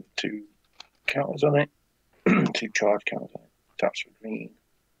 Comes in with 2 counters on it. 2 charge counters on it. Taps for green.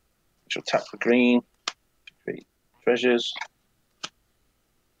 She'll tap for green to create treasures.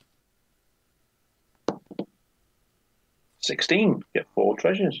 $16. Get 4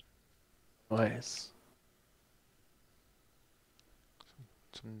 treasures. Nice.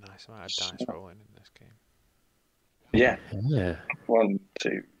 Some nice amount of dice rolling in this game. Yeah. Yeah. 1,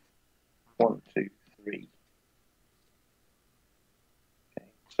 2, 1, 2, 3. Okay,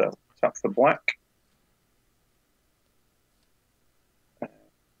 so tap for black.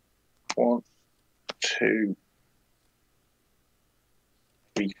 1, 2,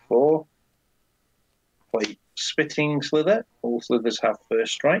 3, 4. Play Spitting Slither. All slithers have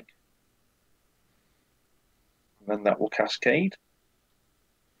first strike. And then that will cascade.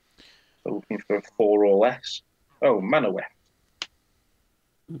 So looking for a 4 or less. Oh, mana weft.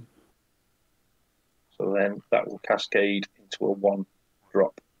 So then that will cascade into a 1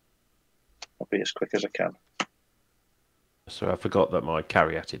 drop. I'll be as quick as I can. So I forgot that my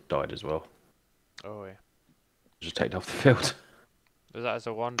Caryatid died as well. Oh yeah. Just take it off the field. Is that as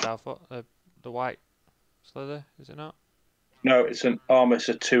a 1 Dalfoot? The white slither, is it not? No, it's an armor,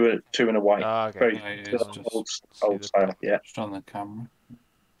 so 2 and a white. Ah, okay. Very Yeah, it is just old style, yeah. just on the camera.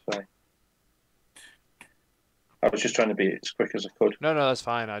 Sorry. I was just trying to be as quick as I could. No, that's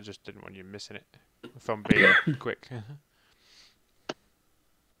fine. I just didn't want you missing it from being quick.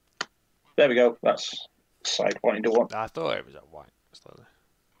 There we go. That's Sidewinder 1. I thought it was a white slither.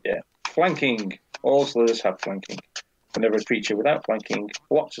 Yeah. Flanking. All slithers have flanking. Whenever a creature without flanking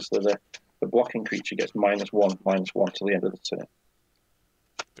blocks a slither, the blocking creature gets -1/-1 till the end of the turn.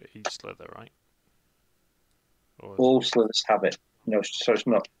 But each slither, right? Or All slithers have it. No, so it's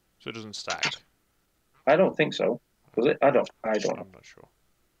not. so it doesn't stack. I don't think so. Does it? I don't know. I'm not sure.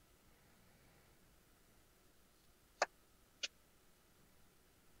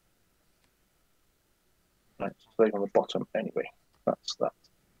 Right, so they're on the bottom anyway. That's that.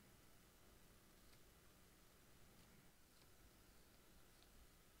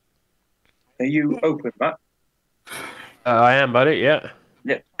 Are you open, Matt? I am, buddy. Yeah.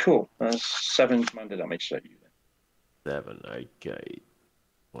 Yeah, cool. That's 7 commander damage to you then. 7. Okay.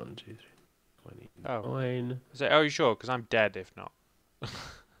 1, 2, 3. 29. Oh. Is it? Oh, you sure? Because I'm dead if not. Because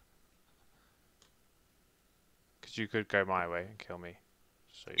you could go my way and kill me.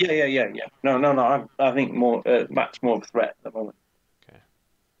 So Yeah. No. I think more Matt's more of a threat at the moment. Okay.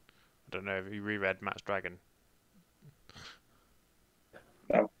 I don't know if you reread Matt's Dragon.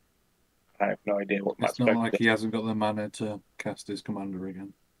 No. I have no idea what Matt's It's not dragon like does. he hasn't got the mana to cast his commander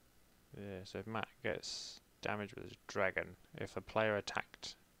again. Yeah. So if Matt gets damage with his dragon, if a player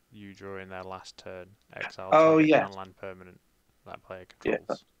attacked you during their last turn, exile target non-land permanent that player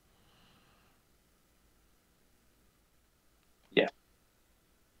controls. Yeah.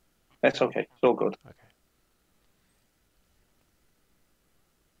 That's okay. It's all good. Okay.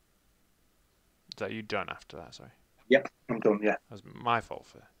 Is that you done after that? Sorry. Yep, I'm done, yeah. That was my fault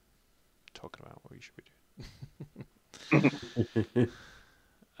for talking about what you should be doing.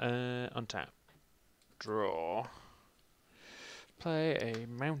 Untap. Draw. Play a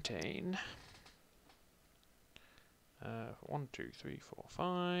mountain. 1, 2, 3, 4,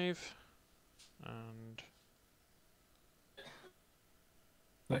 5. And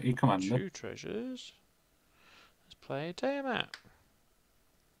That you commander. 2 treasures. Let's play Tiamat.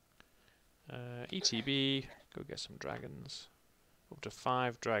 ETB. Go get some dragons. Up to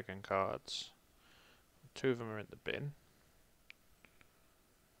 5 dragon cards. 2 of them are in the bin.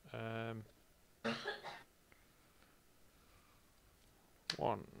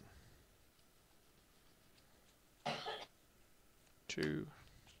 One, 2.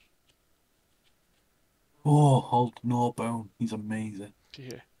 Oh, hold no bone. He's amazing.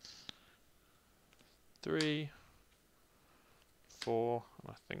 Yeah. 3, 4,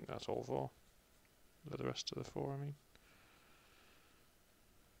 and I think that's all 4. The rest of the 4, I mean.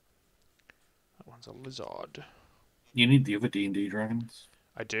 That one's a lizard. You need the other D&D dragons.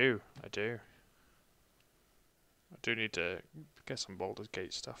 I do. I do need to get some Baldur's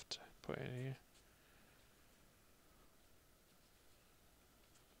Gate stuff to put in here.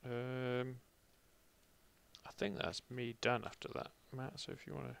 I think that's me done after that, Matt. So if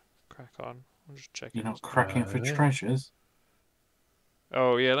you want to crack on, I'm just checking. You're not cracking for treasures.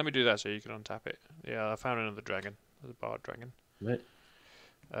 Oh yeah, let me do that so you can untap it. Yeah, I found another dragon. There's a bard dragon. Right.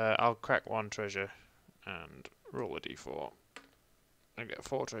 I'll crack 1 treasure and roll a d4 and get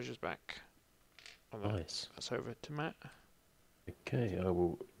 4 treasures back. And then Nice. that's over to Matt. Okay, I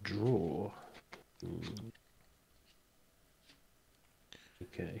will draw.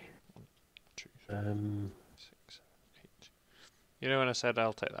 Okay. 1, 2, 3, 6, 7, 8. You know when I said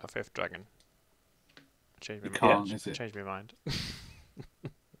I'll take that 5th dragon? I changed my You can't, mind. is it? Changed my mind.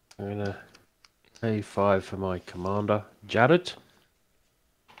 I'm gonna Pay 5 for my commander, Jared.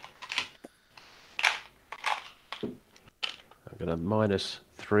 I'm going to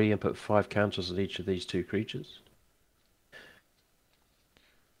 -3 and put 5 counters on each of these 2 creatures.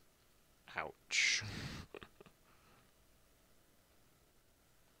 Ouch.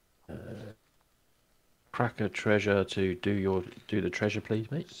 Crack a treasure to do the treasure, please,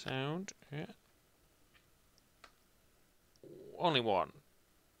 mate. Sound, yeah. Only one.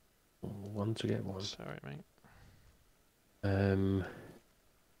 1 to get 1. Sorry, mate.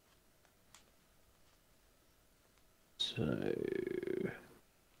 So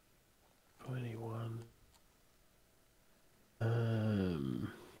 21.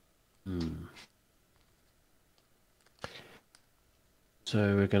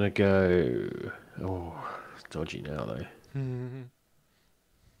 So we're gonna go. Oh, it's dodgy now though.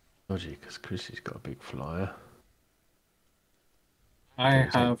 Dodgy because Chrissy's got a big flyer. I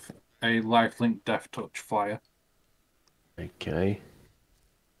have a lifelink Death Touch flyer. Okay.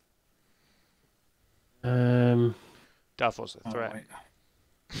 Dalfor's a threat. Wait.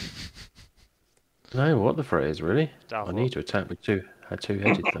 No, what the threat is really? Dalfor. I need to attack with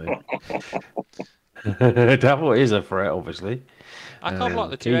two-headed though. Davor is a threat, obviously. I can't block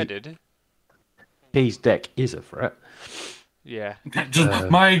the two-headed. Key's deck is a threat. Yeah. Just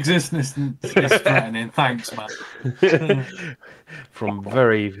my existence is threatening. Thanks, man. From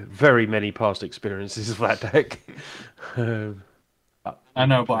very, very many past experiences of that deck. I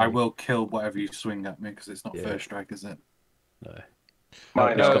know, but I will kill whatever you swing at me because it's not first strike, is it? No.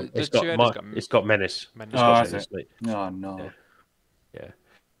 It's got menace. Menace. It? Oh no. Yeah.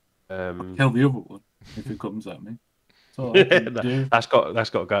 Kill the other one if it comes at me. So that's got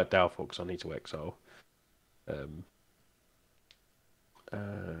to go at Doubtful because I need to exile.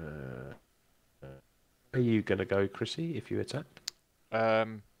 Are you gonna go, Chrissy, if you attack?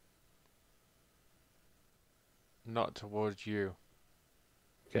 Not towards you.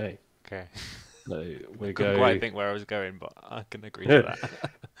 Okay. Okay. No, we I go. couldn't quite think where I was going, but I can agree to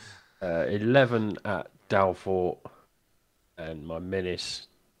that. 11 at Dalfort, and my menace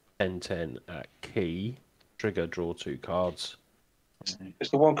 10/10 at Key. Trigger, draw 2 cards. Is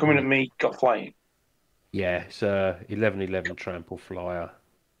the one coming at me got flying? Yeah, it's 11/11 trample flyer.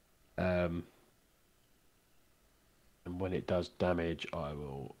 And when it does damage, I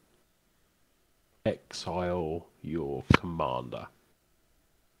will exile your commander.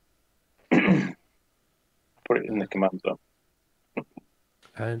 Put it in the command zone.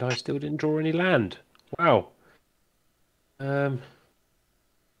 And I still didn't draw any land. Wow.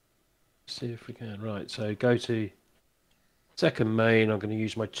 See if we can. Right, so go to second main. I'm going to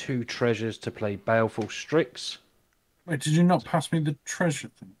use my 2 treasures to play Baleful Strix. Wait, did you not pass me the treasure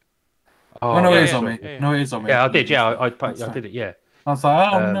thing? Oh, no, yeah, it is on yeah, me. yeah. No, it is on me. Yeah, I did. Yeah, I did it. Yeah, I was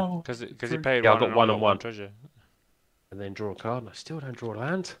like, oh no. Because he paid Yeah, I one got and one I on got one. treasure. and then draw a card. And I still don't draw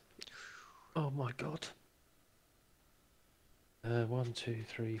land. Oh my god. 1, 2,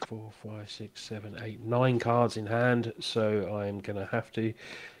 3, 4, 5, 6, 7, 8, 9 cards in hand. So I'm gonna have to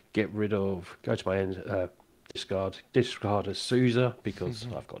get rid of. Go to my end. Discard a Sousa because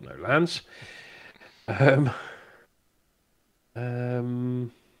I've got no lands. Do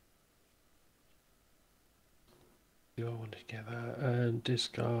I want to get that and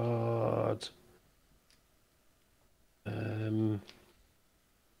discard? Oh,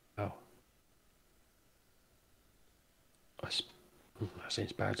 that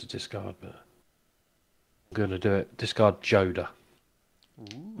seems bad to discard, but I'm going to do it. Discard Joda.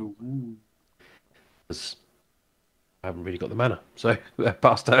 Ooh. Because I haven't really got the mana, so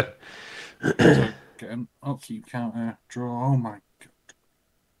pass turn. So get an upkeep counter, draw. Oh my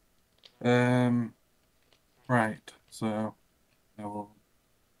god. Right. So I will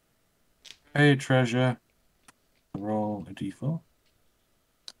pay treasure, roll a d4.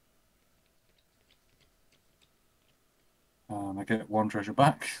 I get 1 treasure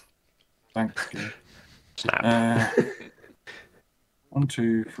back. Thanks, game. Snap. 1,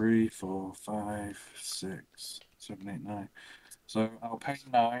 2, 3, 4, 5, 6, 7, 8, 9. So I'll pay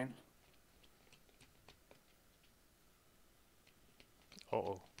 9.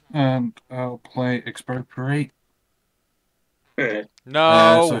 Uh-oh. And I'll play Expropriate.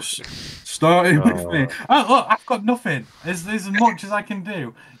 No! So starting with me. Oh, look, I've got nothing. There's as much as I can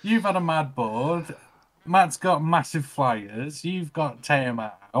do. You've had a mad board. Matt's got massive flyers. You've got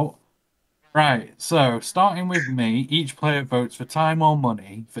Tiamat out. Right, so starting with me, each player votes for time or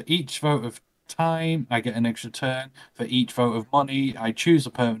money. For each vote of time, I get an extra turn. For each vote of money, I choose a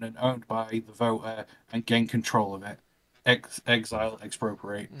permanent owned by the voter and gain control of it. Exile,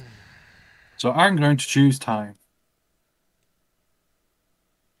 expropriate. So I'm going to choose time.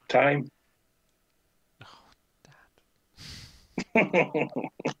 Time.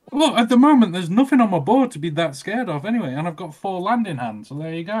 Look, at the moment, there's nothing on my board to be that scared of anyway, and I've got 4 land in hand, so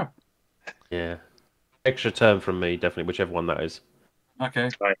there you go. Yeah. Extra turn from me, definitely, whichever one that is. Okay.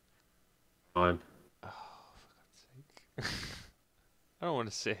 Fine. Oh, for God's sake. I don't want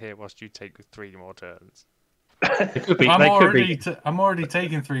to sit here whilst you take 3 more turns. It could be, I'm I'm already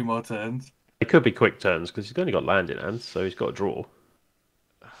taking 3 more turns. It could be quick turns because he's only got land in hand, so he's got to draw.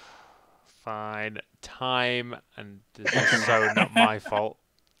 Fine. Time, and this is so not my fault.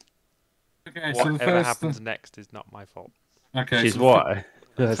 Okay, so the Whatever first happens next is not my fault. Okay, Which is so why I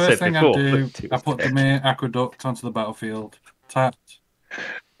the said first thing before. I do, Look, I put the Mere Aqueduct onto the battlefield, tapped,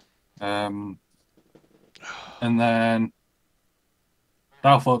 and then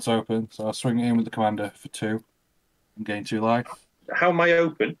Balfort's open, so I'll swing it in with the commander for 2 and gain 2 life. How am I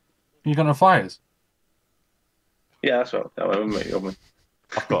open? You got no flyers? Yeah, that's right.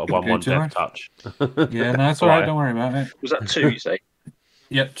 I've got a 1/1 2 death life. touch. Yeah, no, that's alright, don't worry about it. Was that 2, you say?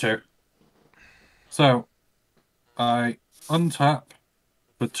 Yep, 2. So, I untap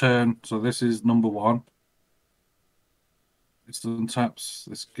for turn, so this is number 1. This untaps,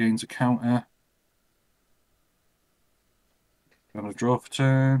 this gains a counter. Gonna draw for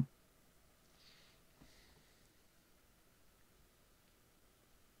turn.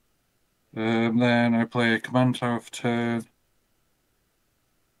 Then I play a command tower for turn.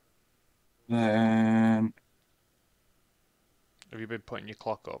 Then, Have you been putting your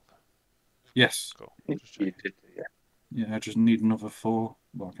clock up? yes. Cool. You Just checking. did, yeah. Yeah, I just need another 4,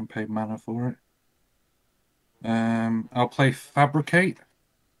 but I can pay mana for it. I'll play Fabricate.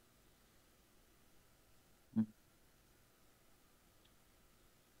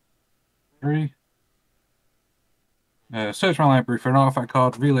 Three. Search my library for an artifact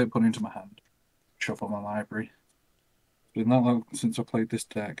card, relay it, put it into my hand. Shuffle my library. It's been that long since I played this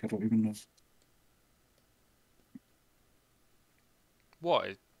deck, I don't even know.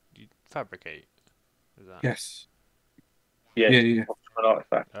 What? You fabricate? Is that? Yes. Yeah, Yeah. an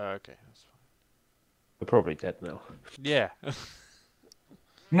artifact. Okay, that's fine. We're probably dead now. Yeah.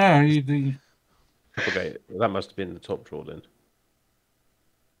 No, you. Okay, that must have been the top draw then.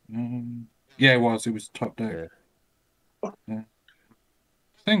 Yeah, it was. It was top deck. Yeah. Yeah.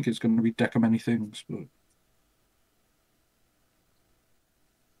 I think it's going to be deck of many things, but.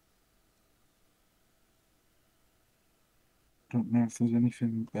 Don't know if there's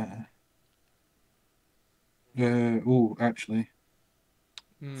anything better. Oh, actually.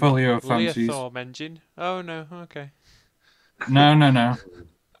 Folio of Fancies. Leothorm engine. Oh no, okay. No.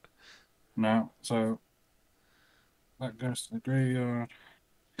 No, so that goes to the graveyard.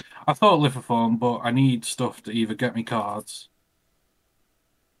 I thought Lithoform, but I need stuff to either get me cards.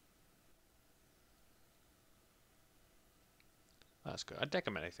 That's good. A deck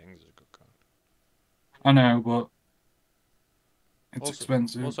of many things is a good card. I know, but it's Also-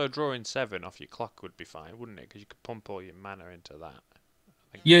 expensive. Also, drawing 7 off your clock would be fine, wouldn't it? Because you could pump all your mana into that.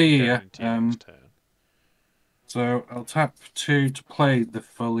 Like, Yeah. going into your next turn. So I'll tap 2 to play the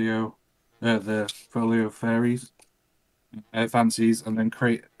folio fairies, fancies, and then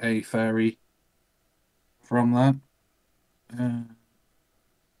create a fairy from that. And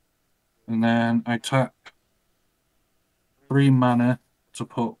then I tap 3 mana to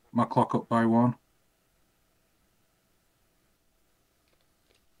put my clock up by 1.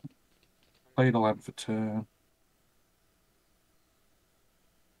 Play the land for turn.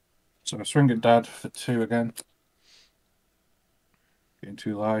 So I swing at Dad for 2 again. Getting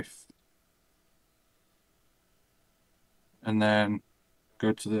 2 life. And then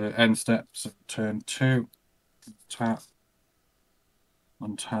go to the end steps of turn 2. Tap.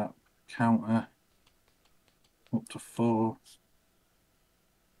 Untap. Counter. Up to 4.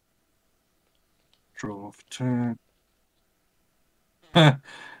 Draw for turn.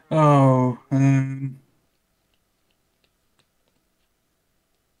 Oh,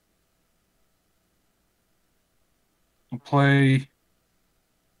 I'll play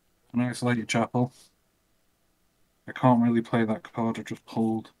an Isolated Chapel. I can't really play that card I just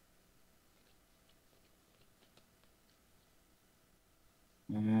pulled.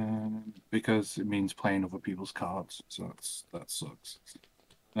 Because it means playing other people's cards, so that sucks.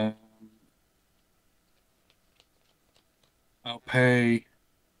 I'll pay.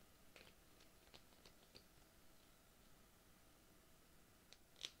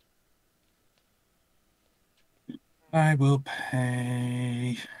 I will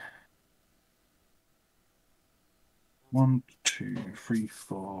pay 1, 2, 3,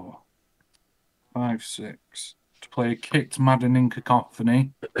 4, 5, 6 to play Kicked Maddening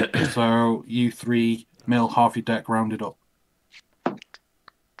Cacophony. So you 3 mill half your deck rounded up.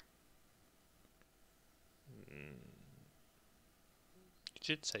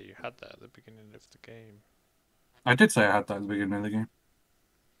 did say you had that at the beginning of the game. I did say I had that at the beginning of the game.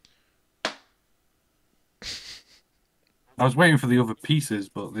 I was waiting for the other pieces,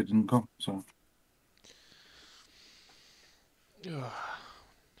 but they didn't come, so... 3, 4,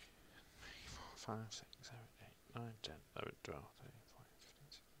 5, 6, 7, 8, 9, 10, 11, 12, 13, 14,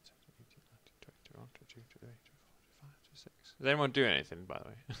 15, 16, 17, 18, 19, 20, 21, 22, 23, 24, 25, 26. Is anyone doing anything, by the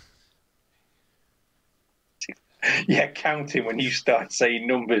way? Yeah, counting when you start saying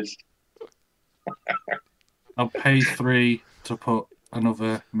numbers. I'll pay 3 to put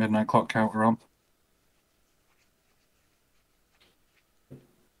another midnight clock counter on.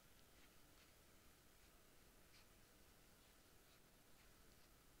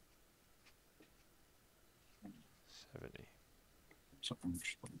 So I'm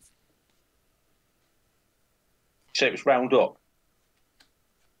just... So it was round up.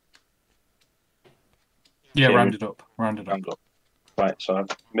 Yeah, Yeah. rounded up. Rounded up. Round up. Right, so I've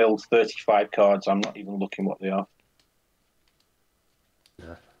milled 35 cards. I'm not even looking what they are.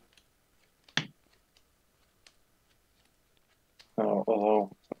 Yeah.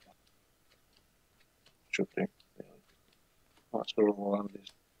 Although should do. That's where all the land is.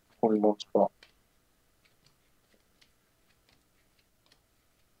 Only one spot.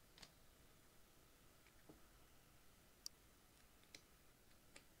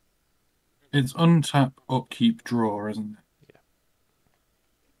 It's untap, upkeep, draw, isn't it?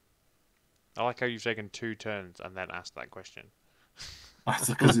 I like how you've taken 2 turns and then asked that question. That's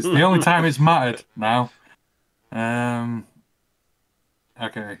because it's the only time it's mattered now.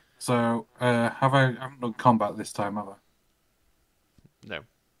 Okay, so I haven't done combat this time, have I? No.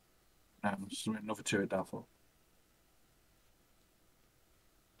 No, I'm just doing another 2 at Doubtful.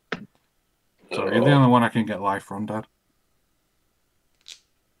 So you're the only one I can get life from, Dad.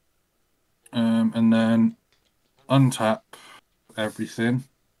 And then untap everything.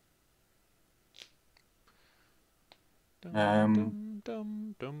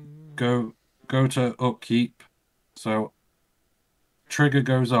 Go to upkeep. So trigger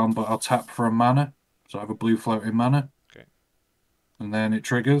goes on, but I'll tap for a mana. So I have a blue floating mana. Okay. And then it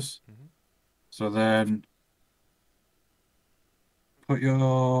triggers. Mm-hmm. So then put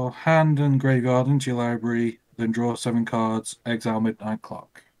your hand and graveyard into your library, then draw 7 cards, exile midnight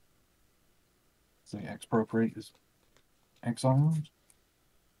clock. So expropriate is exiled.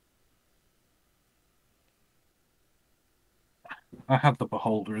 I had the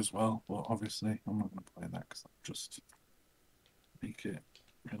Beholder as well, but obviously I'm not going to play that because that'll just make it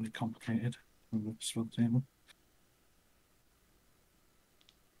really complicated with the Spelltable.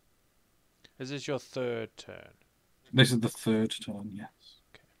 Is this your 3rd turn? This is the 3rd turn, yes.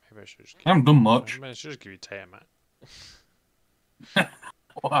 Okay, maybe I should just I haven't done much. Maybe I should just give you Tiamat.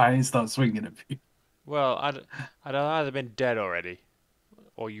 Why start swinging at me? Well, I'd either been dead already,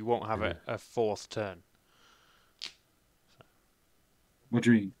 or you won't have a 4th turn. What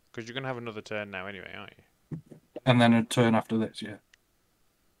do you mean? Because you're going to have another turn now anyway, aren't you? And then a turn after this, yeah.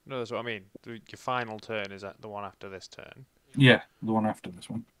 No, that's what I mean. Your final turn is at the one after this turn. Yeah, the one after this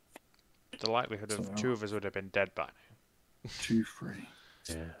one. The likelihood of 2 of us would have been dead by now. 2, 3.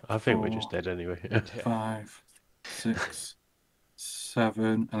 Yeah, I think 4, we're just dead anyway. 5, 6,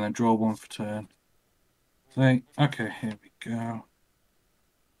 7, and then draw 1 for turn. So, okay, here we go.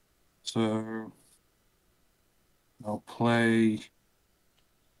 So I'll play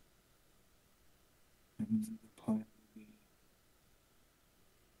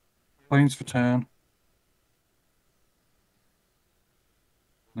Plains for turn.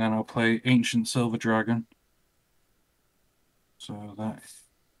 Then I'll play Ancient Silver Dragon. So that's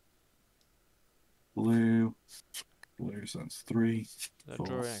blue, so that's 3, They're 4,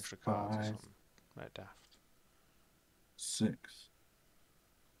 drawing extra cards or 5, something. They're daft. 6.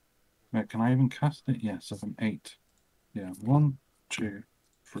 Wait, can I even cast it? Yeah, 7, 8. Yeah, 1, 2,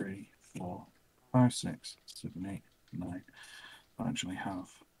 3, 4, 5, 6, 7, 8, 9. I actually have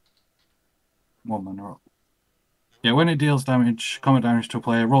 1 mana up. Yeah, when it deals damage, combat damage to a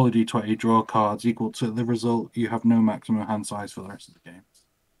player, roll a d20, draw cards equal to the result. You have no maximum hand size for the rest of the game.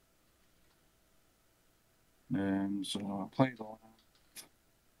 So I'll play the land.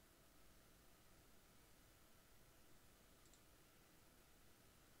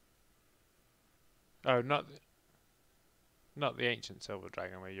 Oh, not the Ancient Silver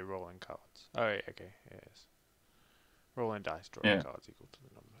Dragon where you're rolling cards. Oh, yeah, okay, yes. Rolling dice, drawing cards equal to the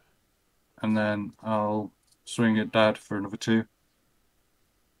number. And then I'll swing at Dad for another 2.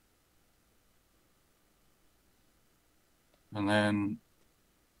 And then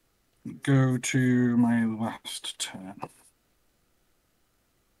go to my last turn.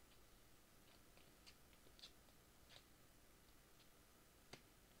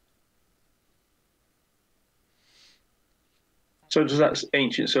 So does that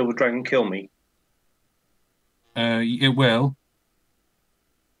ancient silver dragon kill me? It will.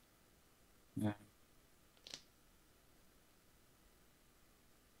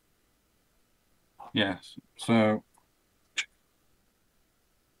 Yes. So.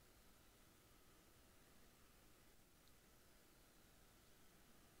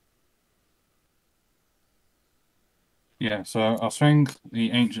 Yeah, so I'll swing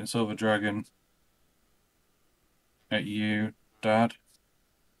the ancient silver dragon at you, Dad.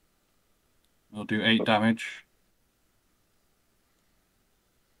 We'll do 8 damage.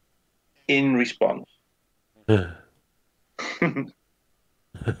 In response. Yeah. Yeah,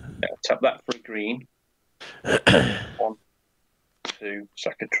 tap that for a green. 1, 2,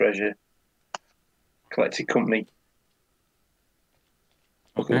 sack of treasure. Collected company.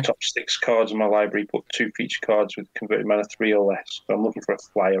 Look at the top 6 cards in my library, put 2 feature cards with converted mana 3 or less. So I'm looking for a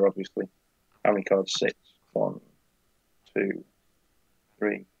flyer, obviously. How many cards? 6. 1, 2,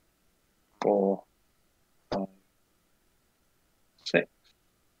 3, 4, 5, 6.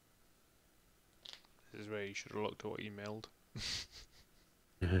 This is where you should have looked at what you milled.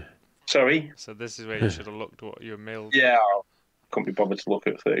 Sorry? So this is where you should have looked at what you milled. Yeah, I couldn't be bothered to look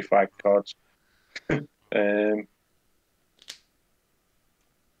at 35 cards.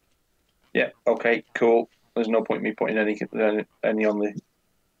 Yeah, okay, cool. There's no point in me putting any on the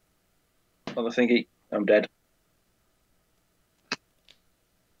thingy. I'm dead.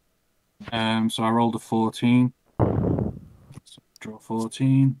 So I rolled a 14. So draw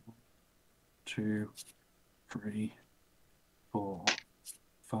 14. 2, 3, 4,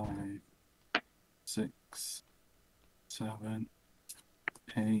 5, 6, 7,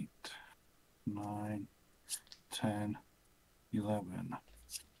 8, 9, 10, 11,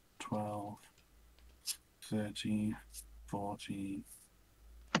 12, 13, 14.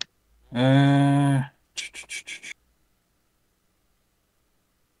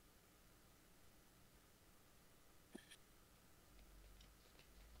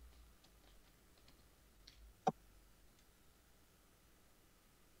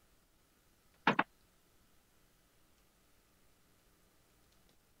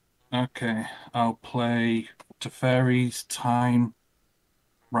 Okay, I'll play Teferi's Time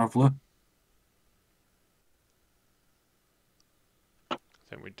Raveler. I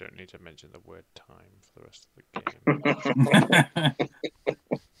think we don't need to mention the word time for the rest of the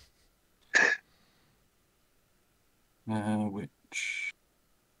game. Which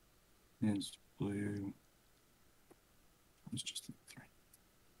is blue. It's just the 3.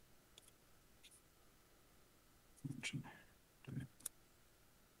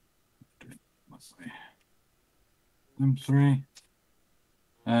 Let's see. Them 3.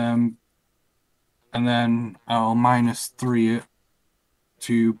 And then I'll -3 it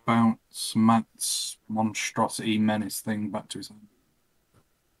to bounce Matt's monstrosity menace thing back to his hand.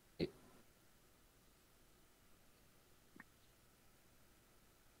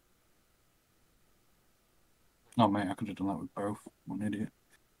 Oh mate, I could have done that with both. What an idiot.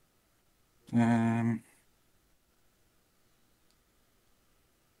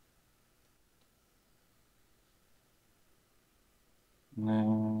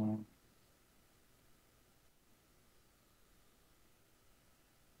 No.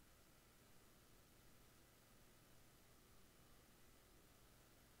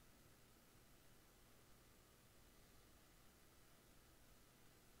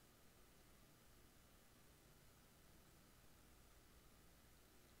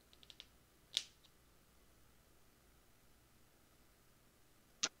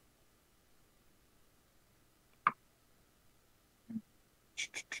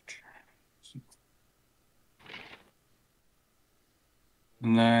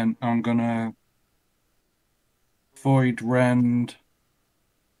 And then I'm gonna Void Rend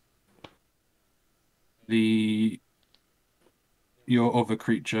your other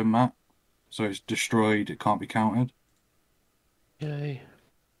creature, Matt. So it's destroyed, it can't be countered. Yay.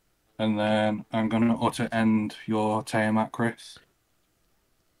 And then I'm gonna auto end your Tiamat, Chris.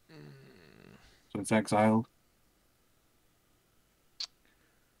 So it's exiled.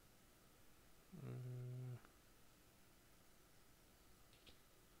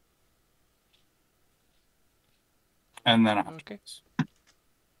 And then I have Okay.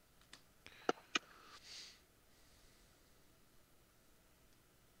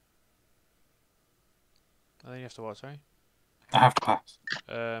 I think you have to what, sorry? I have to pass.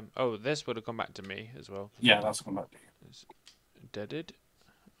 Oh, this would have come back to me as well. Yeah, that's come back to you. It's deaded.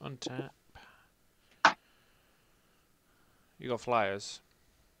 Untap. You got flyers?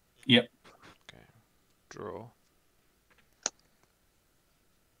 Yep. Okay. Draw.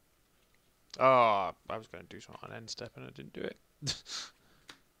 Oh, I was going to do something on end step and I didn't do it.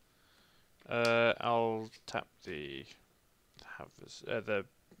 I'll tap the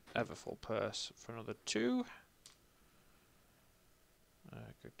Everfull Purse for another 2.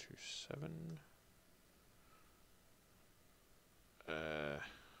 Go to 7. 1,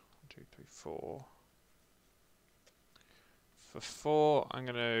 2, 3, 4. For 4, I'm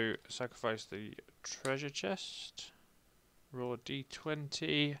going to sacrifice the treasure chest. Roll a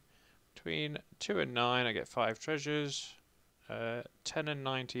d20. Between 2 and 9, I get 5 treasures. 10 and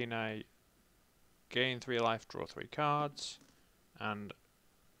 19, I gain 3 life, draw 3 cards. And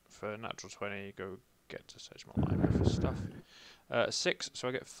for natural 20, go get to search more library for stuff. 6, so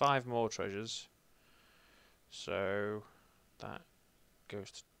I get 5 more treasures. So that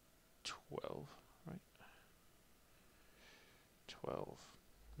goes to 12, right? 12.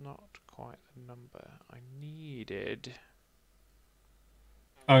 Not quite the number I needed.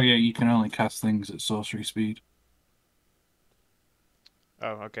 Oh yeah, you can only cast things at sorcery speed.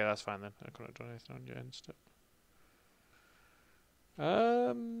 Oh, okay, that's fine then. I couldn't have done anything on your end step.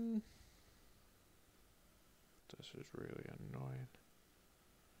 This is really annoying.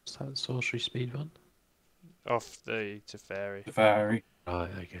 What's that sorcery speed one? Off the Teferi. The fairy.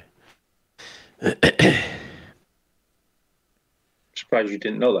 Right, okay. Surprised you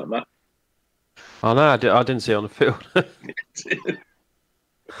didn't know that, Matt. Oh no, I didn't see it on the field.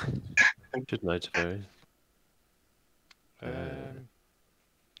 Should know to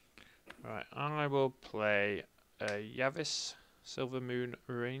Right, I will play Yavis, Silver Moon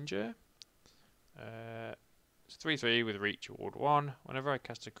Ranger. It's 3/3 with reach award 1. Whenever I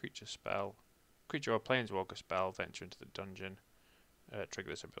cast a creature or planeswalker spell, venture into the dungeon. Trigger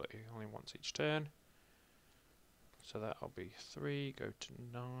this ability only once each turn. So that'll be 3, go to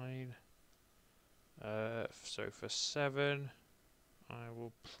 9. So for 7, I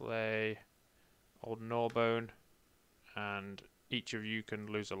will play Old Gnawbone, and each of you can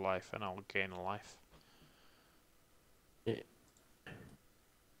lose a life, and I'll gain a life. Yeah.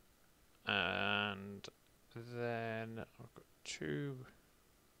 And then I've got two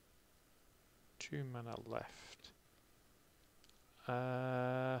mana left.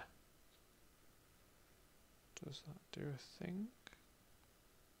 Does that do a thing?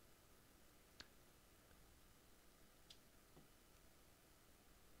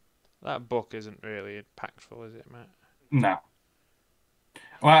 That book isn't really impactful, is it, Matt? No.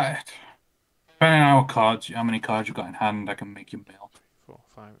 Well, depending on how many cards you've got in hand, I can make you mill. 4,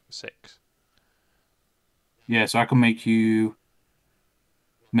 5, 6. Yeah, so I can make you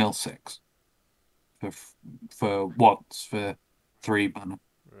mill 6 for once for 3 mana.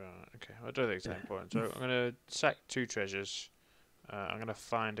 Right. Okay. I don't think it's that important. So I'm gonna sack 2 treasures. I'm gonna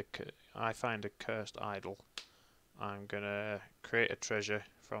find a cursed idol. I'm gonna create a treasure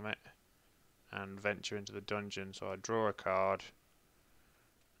from it and venture into the dungeon. So I draw a card,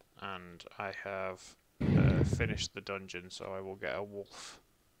 and I have finished the dungeon. So I will get a wolf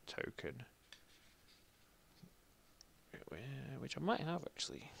token, which I might have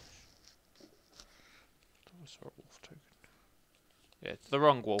actually. I saw a wolf token. Yeah, it's the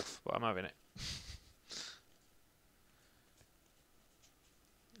wrong wolf, but I'm having it.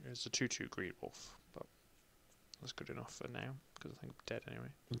 It's a 2/2 green wolf, but that's good enough for now, because I think I'm dead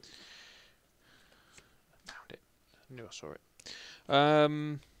anyway. I found it. I knew I saw it.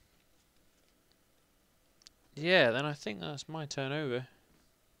 Yeah, then I think that's my turn over.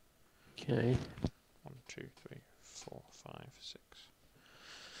 Okay. 1, 2, 3, 4, 5, 6.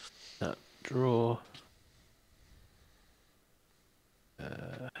 That draw.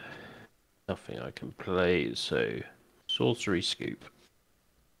 Nothing I can play, so sorcery scoop.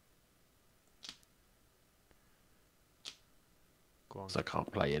 Go on, So I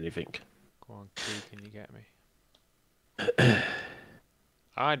can't play anything. go on, Key, can you get me?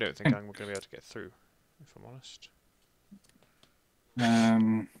 I don't think I'm going to be able to get through, if I'm honest.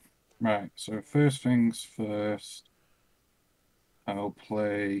 Right, so first things first, I'll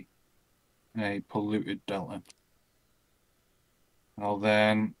play a polluted delta. I'll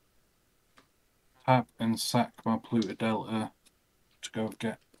then tap and sack my polluted delta to go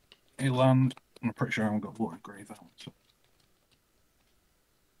get a land. I'm pretty sure I haven't got water grave out. So.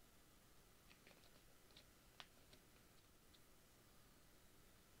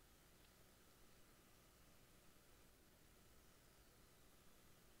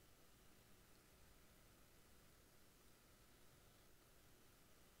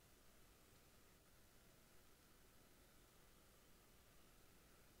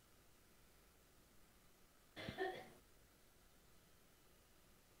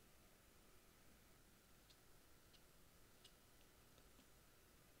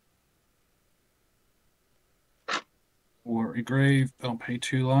 Laboratory Grave. Don't pay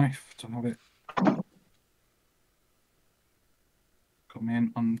 2 life to have it come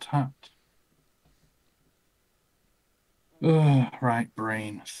in untapped. Right,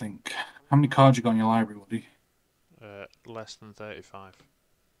 brain, think. How many cards you got in your library, Woody? Less than 35.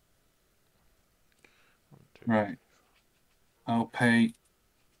 1, 2, Right. I'll pay.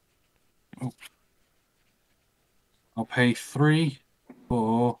 Oh. I'll pay 3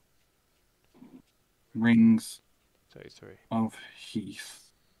 for Rings 33. of Heath.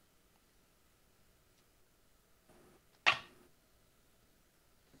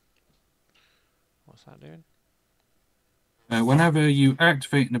 What's that doing? Whenever you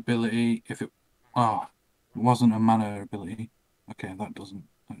activate an ability, if it wasn't a mana ability, okay, that doesn't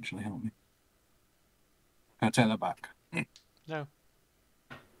actually help me. Can I take that back? No.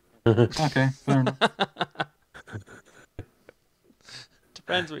 Okay, fair enough.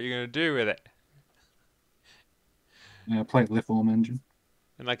 Depends what you're going to do with it. Play Lithium Engine.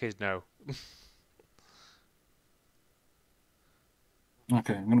 In that case, no.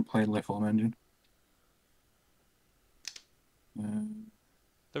 Okay, I'm going to play Lithium Engine.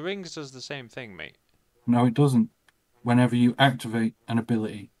 The rings does the same thing, mate. No, it doesn't. Whenever you activate an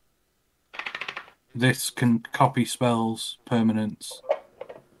ability, this can copy spells, permanents.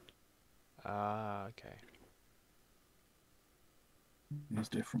 Ah, okay. It's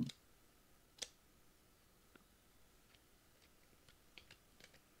different.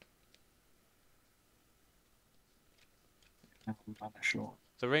 Mana short.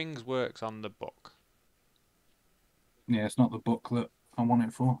 The rings works on the book. Yeah, it's not the book that I want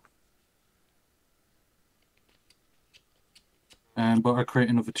it for. But I create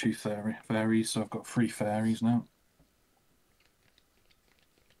another 2 fairies, so I've got 3 fairies now.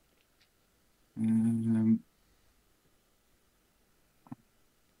 Can't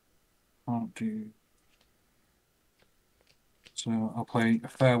do. So I'll play a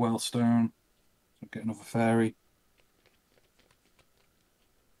Farewell Stone. So get another fairy.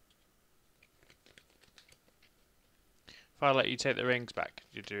 If I let you take the rings back,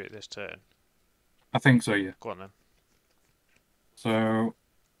 you do it this turn. I think so, yeah. Go on then. So,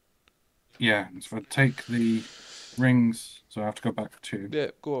 yeah, so if I take the rings, so I have to go back to... Yeah,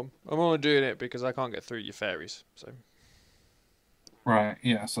 go on. I'm only doing it because I can't get through your fairies. So. Right,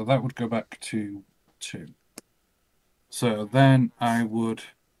 yeah, so that would go back to 2. So then I would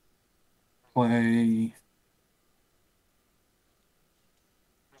play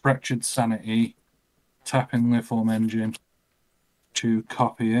Fractured Sanity, tap in Lithium Engine to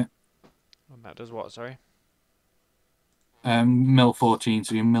copy it. And that does what, sorry? Mill 14,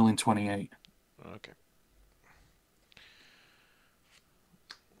 so you're milling 28. Okay.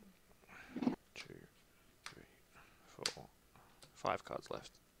 2, 3, 4, 5 cards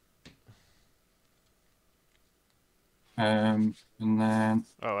left. And then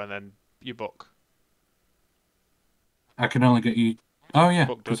Oh, and then your book. I can only get you... Oh, yeah,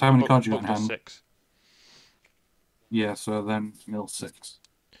 Book because does, how many book, cards you book got in does hand? 6. Yeah, so then mill 6.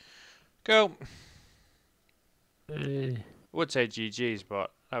 Go. Eh, I would say GG's,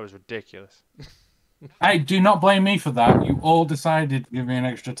 but that was ridiculous. Hey, do not blame me for that. You all decided to give me an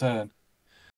extra turn.